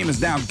favorite team is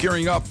now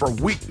gearing up for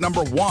week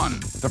number 1.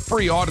 The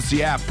free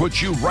Odyssey app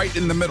puts you right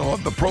in the middle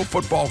of the pro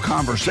football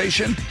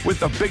conversation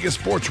with the biggest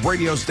sports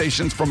radio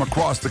stations from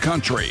across the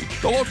country.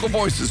 The local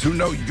voices who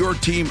know your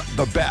team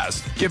the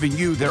best, giving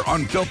you their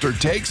unfiltered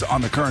takes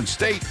on the current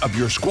state of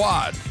your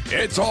squad.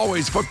 It's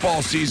always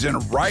football season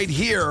right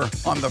here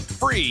on the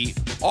free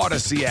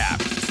Odyssey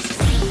app.